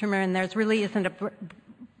Wilms tumor, and there really isn't a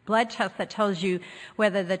blood test that tells you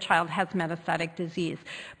whether the child has metastatic disease.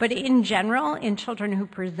 But in general, in children who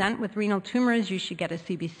present with renal tumors, you should get a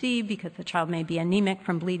CBC because the child may be anemic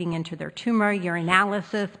from bleeding into their tumor,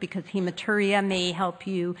 urinalysis because hematuria may help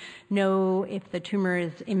you know if the tumor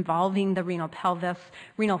is involving the renal pelvis,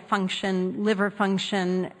 renal function, liver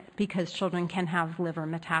function, because children can have liver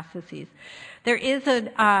metastases. There is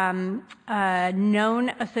a known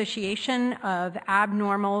association of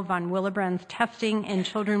abnormal von Willebrand's testing in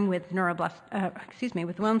children with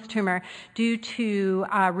with Wilms tumor due to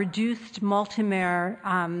reduced multimer,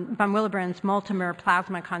 von Willebrand's multimer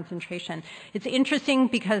plasma concentration. It's interesting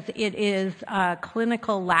because it is a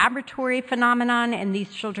clinical laboratory phenomenon, and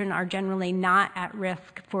these children are generally not at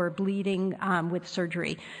risk for bleeding with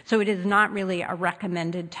surgery. So it is not really a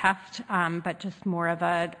recommended test, but just more of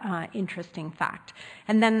an interesting fact.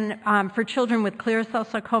 And then for children with clear cell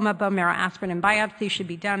sarcoma, bone marrow aspirin and biopsy should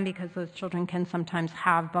be done because those children can sometimes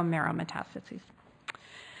have bone marrow metastases.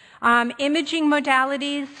 Imaging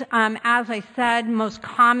modalities, as I said, most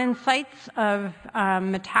common sites of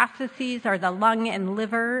metastases are the lung and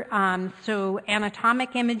liver. So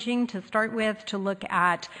anatomic imaging to start with to look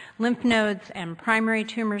at lymph nodes and primary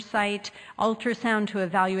tumor site, ultrasound to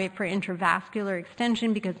evaluate for intravascular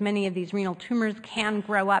extension because many of these renal tumors can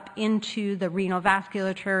grow up into the renal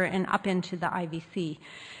vasculature and up into the IVC.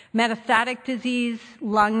 Metastatic disease,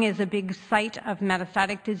 lung is a big site of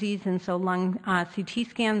metastatic disease, and so lung CT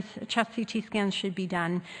scans, chest CT scans should be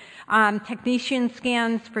done. Technetium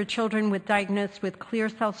scans for children diagnosed with clear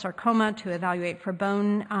cell sarcoma to evaluate for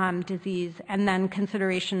bone disease, and then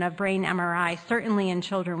consideration of brain MRI, certainly in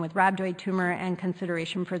children with rhabdoid tumor, and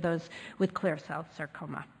consideration for those with clear cell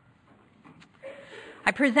sarcoma. I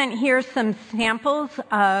present here some samples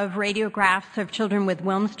of radiographs of children with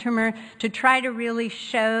Wilms tumor to try to really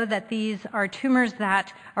show that these are tumors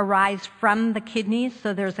that arise from the kidneys.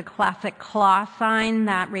 So there's a classic claw sign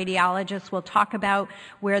that radiologists will talk about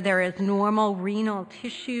where there is normal renal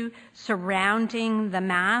tissue surrounding the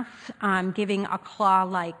mass, giving a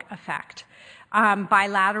claw-like effect.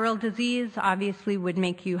 Bilateral disease obviously would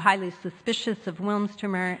make you highly suspicious of Wilms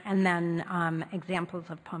tumor, and then examples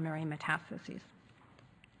of pulmonary metastases.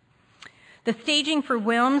 The staging for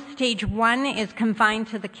Wilms, stage 1 is confined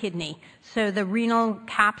to the kidney. So the renal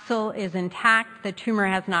capsule is intact, the tumor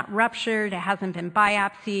has not ruptured, it hasn't been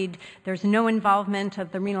biopsied, there's no involvement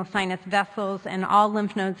of the renal sinus vessels, and all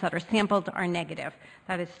lymph nodes that are sampled are negative.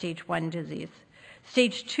 That is stage 1 disease.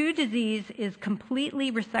 Stage 2 disease is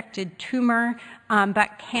completely resected tumor,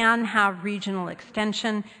 but can have regional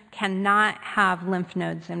extension, cannot have lymph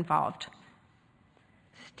nodes involved.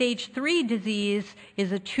 Stage 3 disease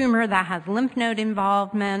is a tumor that has lymph node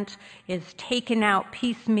involvement, is taken out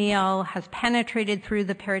piecemeal, has penetrated through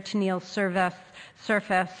the peritoneal surface,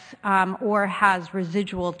 or has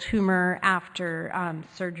residual tumor after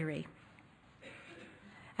surgery.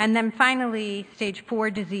 And then finally, stage 4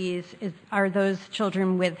 disease are those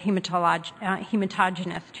children with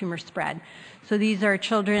hematogenous tumor spread. So these are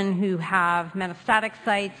children who have metastatic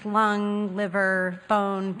sites, lung, liver,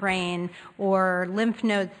 bone, brain, or lymph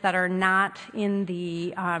nodes that are not in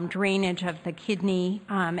the drainage of the kidney,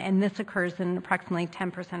 and this occurs in approximately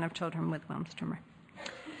 10% of children with Wilms tumor.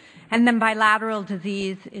 And then bilateral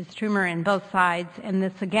disease is tumor in both sides, and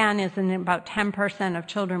this again is in about 10% of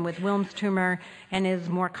children with Wilms tumor and is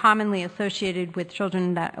more commonly associated with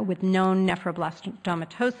children with known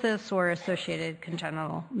nephroblastoma or associated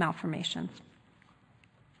congenital malformations.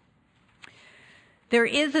 There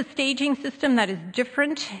is a staging system that is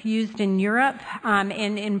different, used in Europe,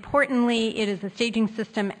 and importantly, it is a staging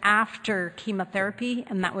system after chemotherapy,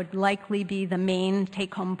 and that would likely be the main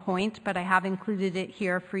take-home point, but I have included it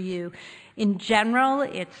here for you. In general,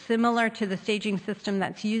 it's similar to the staging system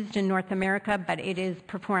that's used in North America, but it is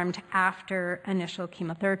performed after initial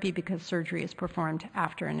chemotherapy because surgery is performed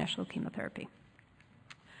after initial chemotherapy.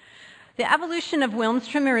 The evolution of Wilms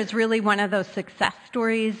tumor is really one of those success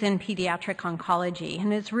stories in pediatric oncology,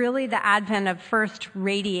 and it's really the advent of first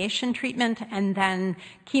radiation treatment and then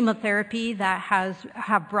chemotherapy that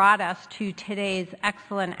have brought us to today's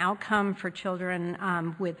excellent outcome for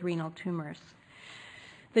children with renal tumors.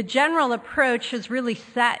 The general approach was really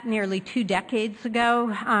set nearly 2 decades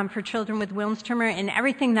ago for children with Wilms tumor, and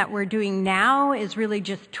everything that we're doing now is really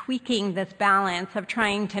just tweaking this balance of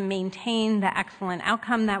trying to maintain the excellent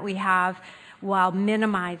outcome that we have while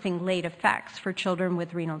minimizing late effects for children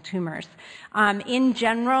with renal tumors. In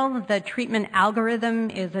general, the treatment algorithm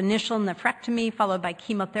is initial nephrectomy followed by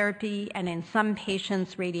chemotherapy, and in some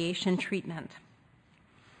patients, radiation treatment.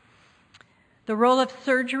 The role of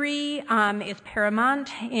surgery is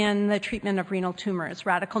paramount in the treatment of renal tumors.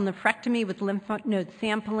 Radical nephrectomy with lymph node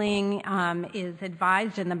sampling is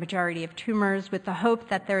advised in the majority of tumors with the hope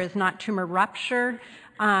that there is not tumor rupture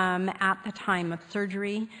at the time of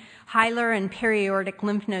surgery. Hilar and periaortic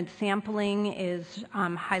lymph node sampling is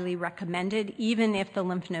highly recommended, even if the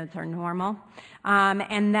lymph nodes are normal.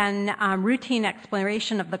 And then routine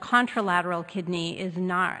exploration of the contralateral kidney is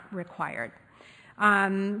not required.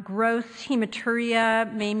 Gross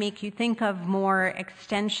hematuria may make you think of more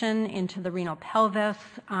extension into the renal pelvis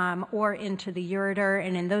or into the ureter,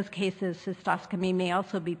 and in those cases, cystoscopy may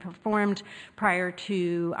also be performed prior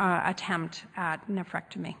to attempt at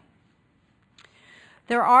nephrectomy.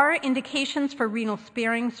 There are indications for renal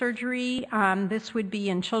sparing surgery. This would be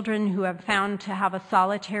in children who have found to have a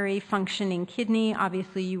solitary functioning kidney.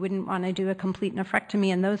 Obviously, you wouldn't want to do a complete nephrectomy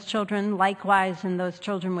in those children. Likewise, in those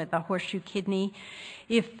children with a horseshoe kidney.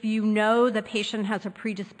 If you know the patient has a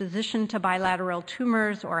predisposition to bilateral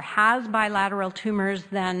tumors or has bilateral tumors,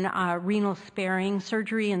 then renal sparing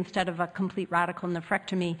surgery instead of a complete radical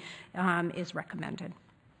nephrectomy is recommended.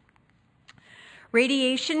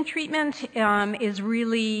 Radiation treatment is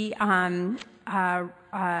really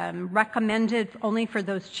recommended only for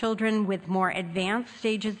those children with more advanced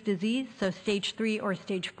stages disease, so stage 3 or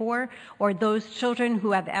stage 4, or those children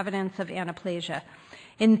who have evidence of anaplasia.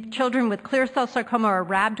 In children with clear cell sarcoma or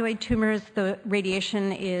rhabdoid tumors, the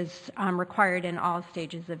radiation is required in all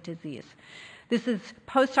stages of disease. This is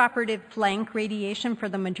postoperative flank radiation for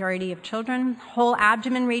the majority of children. Whole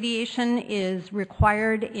abdomen radiation is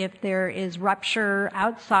required if there is rupture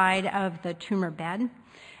outside of the tumor bed.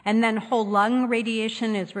 And then whole lung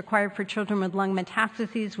radiation is required for children with lung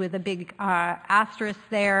metastases with a big asterisk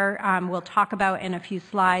there. We'll talk about in a few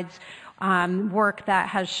slides work that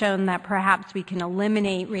has shown that perhaps we can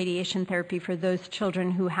eliminate radiation therapy for those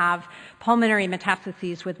children who have pulmonary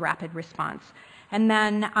metastases with rapid response. And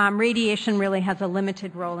then radiation really has a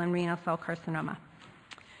limited role in renal cell carcinoma.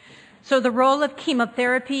 So the role of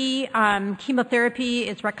chemotherapy, chemotherapy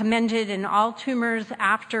is recommended in all tumors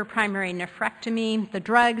after primary nephrectomy. The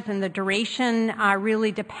drugs and the duration are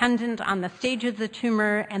really dependent on the stage of the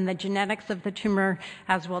tumor and the genetics of the tumor,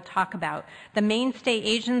 as we'll talk about. The mainstay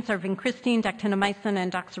agents are vincristine, dactinomycin,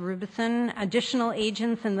 and doxorubicin. Additional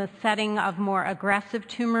agents in the setting of more aggressive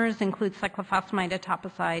tumors include cyclophosphamide,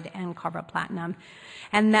 etoposide, and carboplatin.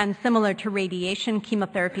 And then similar to radiation,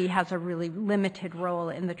 chemotherapy has a really limited role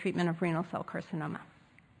in the treatment of renal cell carcinoma.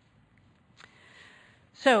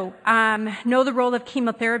 So, know the role of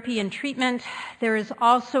chemotherapy in treatment. There is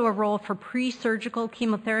also a role for pre-surgical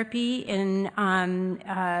chemotherapy in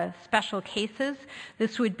special cases.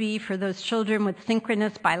 This would be for those children with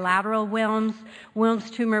synchronous bilateral Wilms,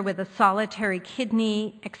 Wilms tumor with a solitary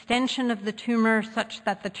kidney, extension of the tumor such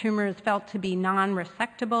that the tumor is felt to be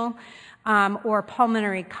non-resectable, or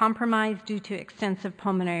pulmonary compromise due to extensive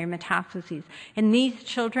pulmonary metastases. In these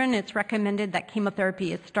children, it's recommended that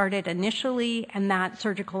chemotherapy is started initially and that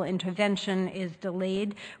surgical intervention is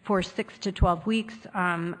delayed for 6 to 12 weeks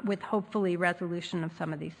with hopefully resolution of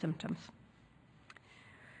some of these symptoms.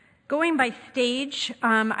 Going by stage,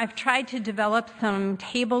 I've tried to develop some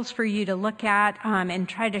tables for you to look at and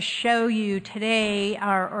try to show you today,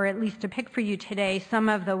 or at least depict for you today, some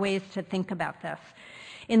of the ways to think about this.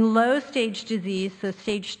 In low stage disease, so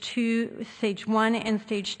stage 1 and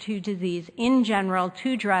stage 2 disease, in general,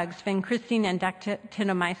 2 drugs, vincristine and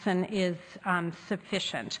dactinomycin, is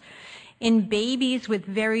sufficient. In babies with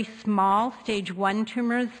very small stage 1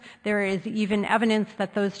 tumors, there is even evidence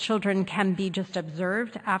that those children can be just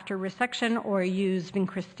observed after resection or use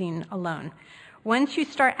vincristine alone. Once you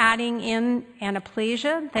start adding in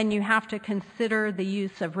anaplasia, then you have to consider the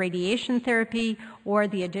use of radiation therapy or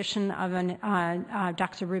the addition of an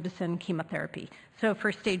doxorubicin chemotherapy. So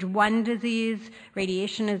for stage 1 disease,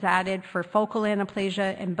 radiation is added for focal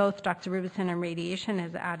anaplasia, and both doxorubicin and radiation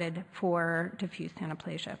is added for diffuse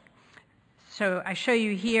anaplasia. So I show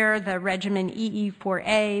you here the regimen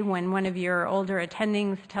EE4A when one of your older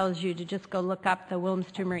attendings tells you to just go look up the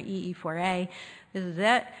Wilms tumor EE4A. This is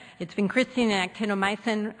it. It's vincristine and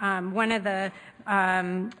actinomycin. One of the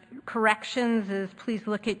corrections is please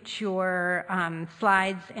look at your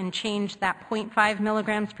slides and change that 0.5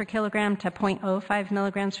 milligrams per kilogram to 0.05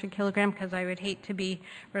 milligrams per kilogram, because I would hate to be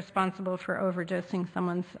responsible for overdosing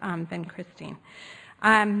someone's vincristine.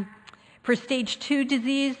 For stage 2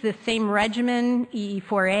 disease, the same regimen,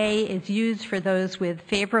 EE4A, is used for those with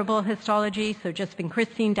favorable histology, so just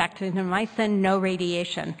vincristine, dactinomycin, no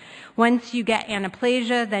radiation. Once you get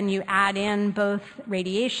anaplasia, then you add in both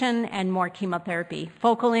radiation and more chemotherapy.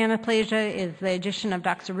 Focal anaplasia is the addition of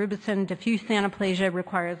doxorubicin. Diffuse anaplasia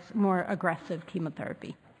requires more aggressive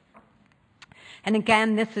chemotherapy. And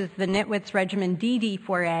again, this is the Nitwitz regimen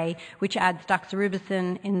DD4A, which adds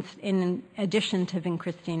doxorubicin in addition to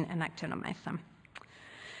vincristine and actinomycin.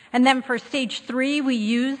 And then for stage 3, we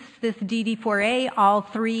use this DD4A, all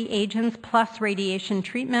 3 agents plus radiation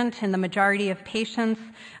treatment in the majority of patients,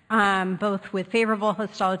 both with favorable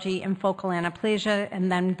histology and focal anaplasia.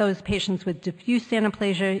 And then those patients with diffuse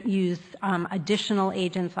anaplasia use additional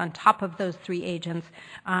agents on top of those 3 agents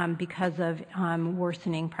because of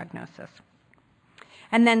worsening prognosis.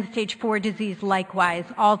 And then stage 4 disease, likewise,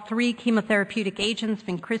 all 3 chemotherapeutic agents,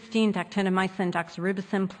 vincristine, dactinomycin,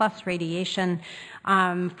 doxorubicin, plus radiation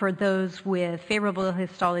for those with favorable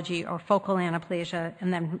histology or focal anaplasia,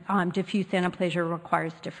 and then diffuse anaplasia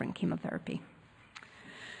requires different chemotherapy.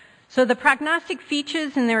 So the prognostic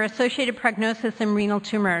features and their associated prognosis in renal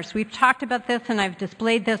tumors. We've talked about this, and I've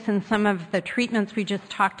displayed this in some of the treatments we just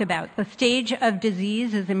talked about. The stage of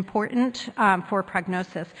disease is important for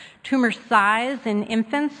prognosis. Tumor size in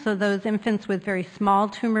infants, so those infants with very small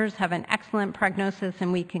tumors have an excellent prognosis,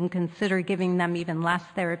 and we can consider giving them even less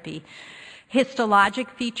therapy. Histologic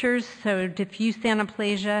features, so diffuse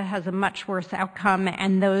anaplasia has a much worse outcome,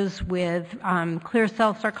 and those with clear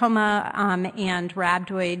cell sarcoma and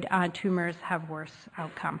rhabdoid tumors have worse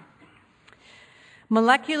outcome.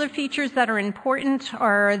 Molecular features that are important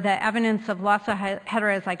are the evidence of loss of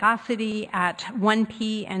heterozygosity at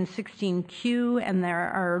 1p and 16q, and there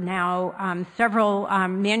are now several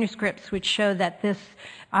manuscripts which show that this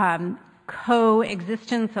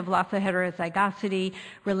coexistence of loss of heterozygosity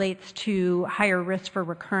relates to higher risk for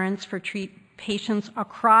recurrence for patients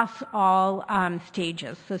across all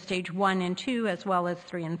stages, so stage 1 and 2 as well as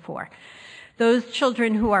 3 and 4. Those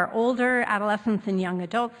children who are older, adolescents and young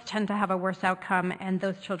adults, tend to have a worse outcome, and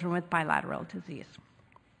those children with bilateral disease.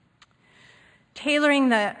 Tailoring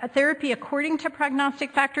the therapy according to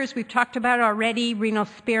prognostic factors, we've talked about already renal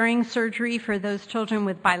sparing surgery for those children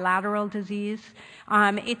with bilateral disease.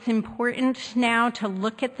 It's important now to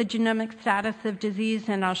look at the genomic status of disease,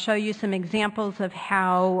 and I'll show you some examples of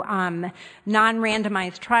how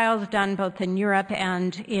non-randomized trials done both in Europe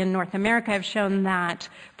and in North America have shown that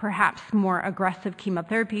perhaps more aggressive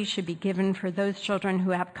chemotherapy should be given for those children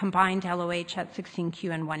who have combined LOH at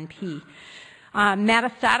 16q and 1p.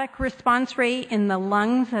 Metastatic response rate in the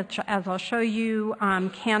lungs, as I'll show you,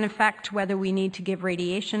 can affect whether we need to give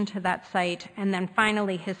radiation to that site. And then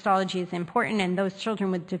finally, histology is important, and those children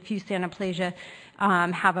with diffuse anaplasia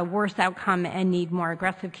have a worse outcome and need more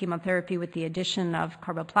aggressive chemotherapy with the addition of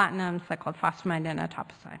carboplatin, cyclophosphamide, and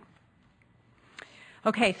etoposide.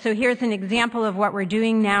 Okay, so here's an example of what we're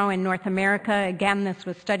doing now in North America. Again, this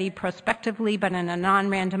was studied prospectively, but in a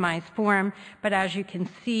non-randomized form. But as you can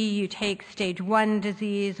see, you take stage 1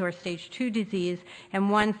 disease or stage 2 disease, and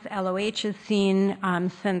once LOH is seen,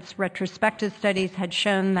 since retrospective studies had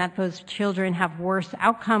shown that those children have worse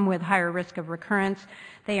outcome with higher risk of recurrence,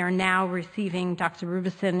 they are now receiving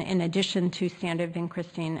doxorubicin in addition to standard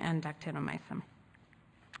vincristine and dactinomycin.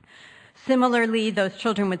 Similarly, those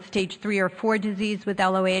children with stage 3 or 4 disease with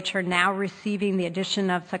LOH are now receiving the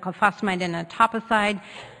addition of cyclophosphamide and etoposide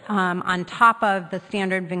on top of the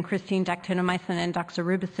standard vincristine, dactinomycin, and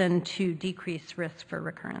doxorubicin to decrease risk for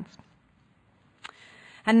recurrence.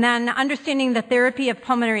 And then understanding the therapy of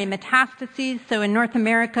pulmonary metastases. So in North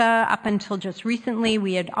America, up until just recently,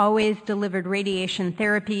 we had always delivered radiation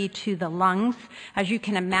therapy to the lungs. As you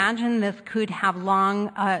can imagine, this could have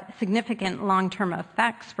significant long-term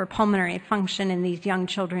effects for pulmonary function in these young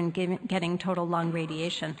children getting total lung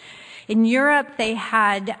radiation. In Europe, they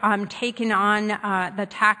had taken on the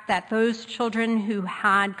tack that those children who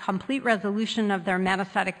had complete resolution of their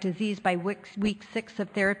metastatic disease by week 6 of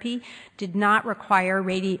therapy did not require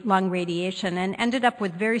lung radiation, and ended up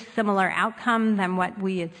with very similar outcome than what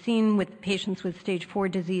we had seen with patients with stage 4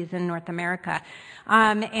 disease in North America.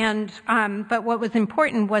 But what was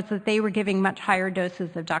important was that they were giving much higher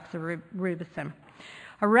doses of doxorubicin.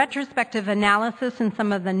 A retrospective analysis in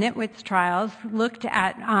some of the NITWITS trials looked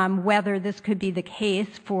at whether this could be the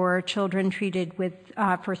case for children treated with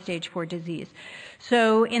for stage 4 disease.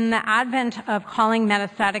 So in the advent of calling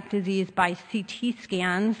metastatic disease by CT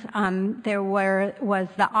scans, there was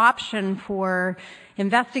the option for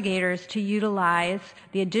investigators to utilize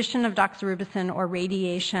the addition of doxorubicin or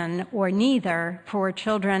radiation or neither for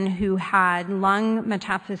children who had lung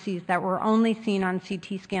metastases that were only seen on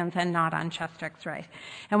CT scans and not on chest x-ray.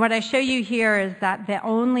 And what I show you here is that the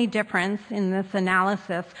only difference in this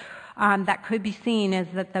analysis that could be seen is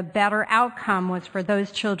that the better outcome was for those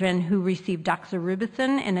children who received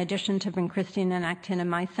doxorubicin in addition to vincristine and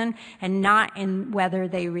actinomycin, and not in whether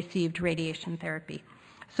they received radiation therapy.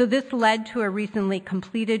 So this led to a recently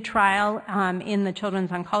completed trial in the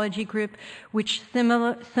Children's Oncology Group, which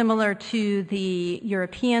similar to the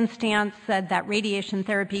European stance said that radiation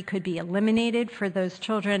therapy could be eliminated for those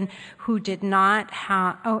children who did not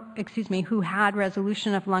have, who had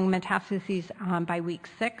resolution of lung metastases by week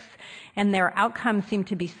 6, and their outcomes seemed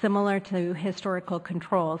to be similar to historical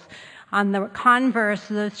controls. On the converse,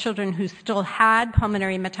 those children who still had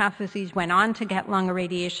pulmonary metastases went on to get lung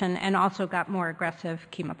irradiation and also got more aggressive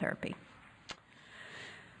chemotherapy.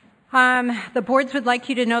 The boards would like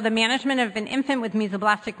you to know the management of an infant with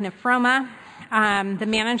mesoblastic nephroma. The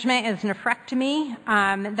management is nephrectomy.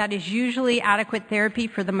 That is usually adequate therapy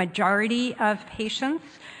for the majority of patients.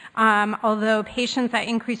 Although patients at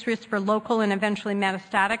increased risk for local and eventually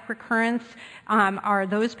metastatic recurrence are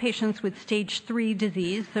those patients with stage 3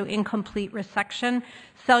 disease, so incomplete resection,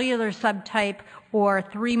 cellular subtype, or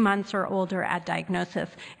 3 months or older at diagnosis.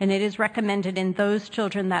 And it is recommended in those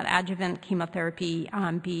children that adjuvant chemotherapy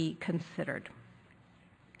be considered.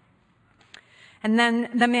 And then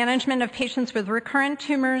the management of patients with recurrent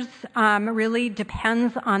tumors really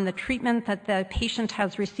depends on the treatment that the patient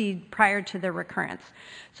has received prior to their recurrence.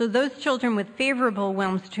 So those children with favorable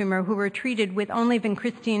Wilms tumor who were treated with only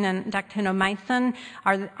vincristine and actinomycin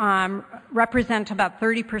represent about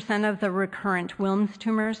 30% of the recurrent Wilms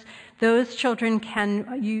tumors. Those children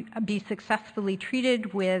can be successfully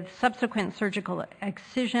treated with subsequent surgical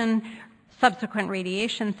excision, subsequent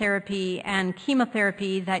radiation therapy, and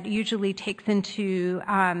chemotherapy that usually takes into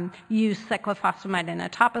use cyclophosphamide and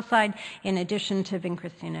etoposide in addition to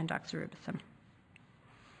vincristine and doxorubicin.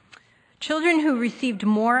 Children who received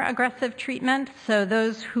more aggressive treatment, so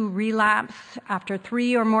those who relapse after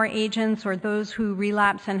 3 or more agents, or those who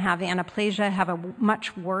relapse and have anaplasia, have a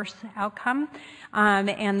much worse outcome.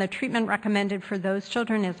 And the treatment recommended for those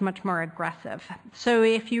children is much more aggressive. So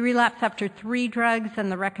if you relapse after 3 drugs, then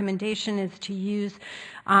the recommendation is to use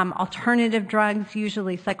alternative drugs,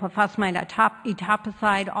 usually cyclophosphamide,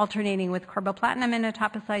 etoposide, alternating with carboplatin and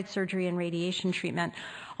etoposide, surgery and radiation treatment.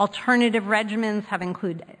 Alternative regimens have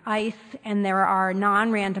included ICE, and there are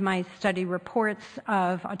non-randomized study reports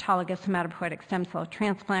of autologous hematopoietic stem cell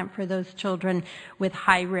transplant for those children with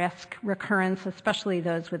high-risk recurrence, especially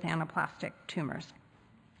those with anaplastic tumors.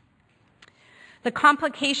 The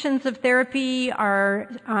complications of therapy are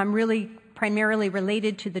really primarily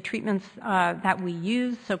related to the treatments that we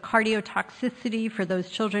use, so cardiotoxicity for those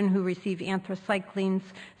children who receive anthracyclines,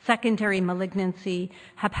 secondary malignancy,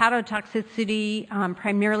 hepatotoxicity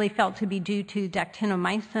primarily felt to be due to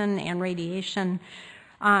actinomycin and radiation,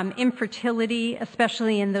 infertility,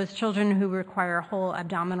 especially in those children who require whole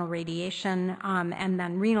abdominal radiation, and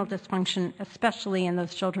then renal dysfunction, especially in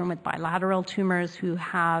those children with bilateral tumors who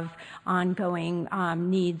have ongoing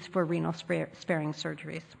needs for renal sparing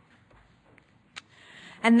surgeries.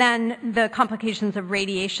 And then the complications of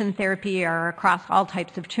radiation therapy are across all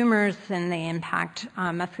types of tumors, and they impact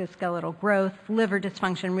musculoskeletal growth, liver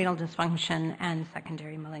dysfunction, renal dysfunction, and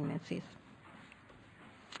secondary malignancies.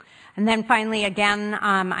 And then finally, again,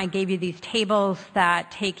 I gave you these tables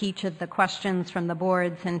that take each of the questions from the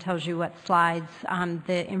boards and tells you what slides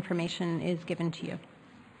the information is given to you.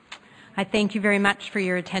 I thank you very much for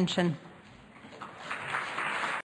your attention.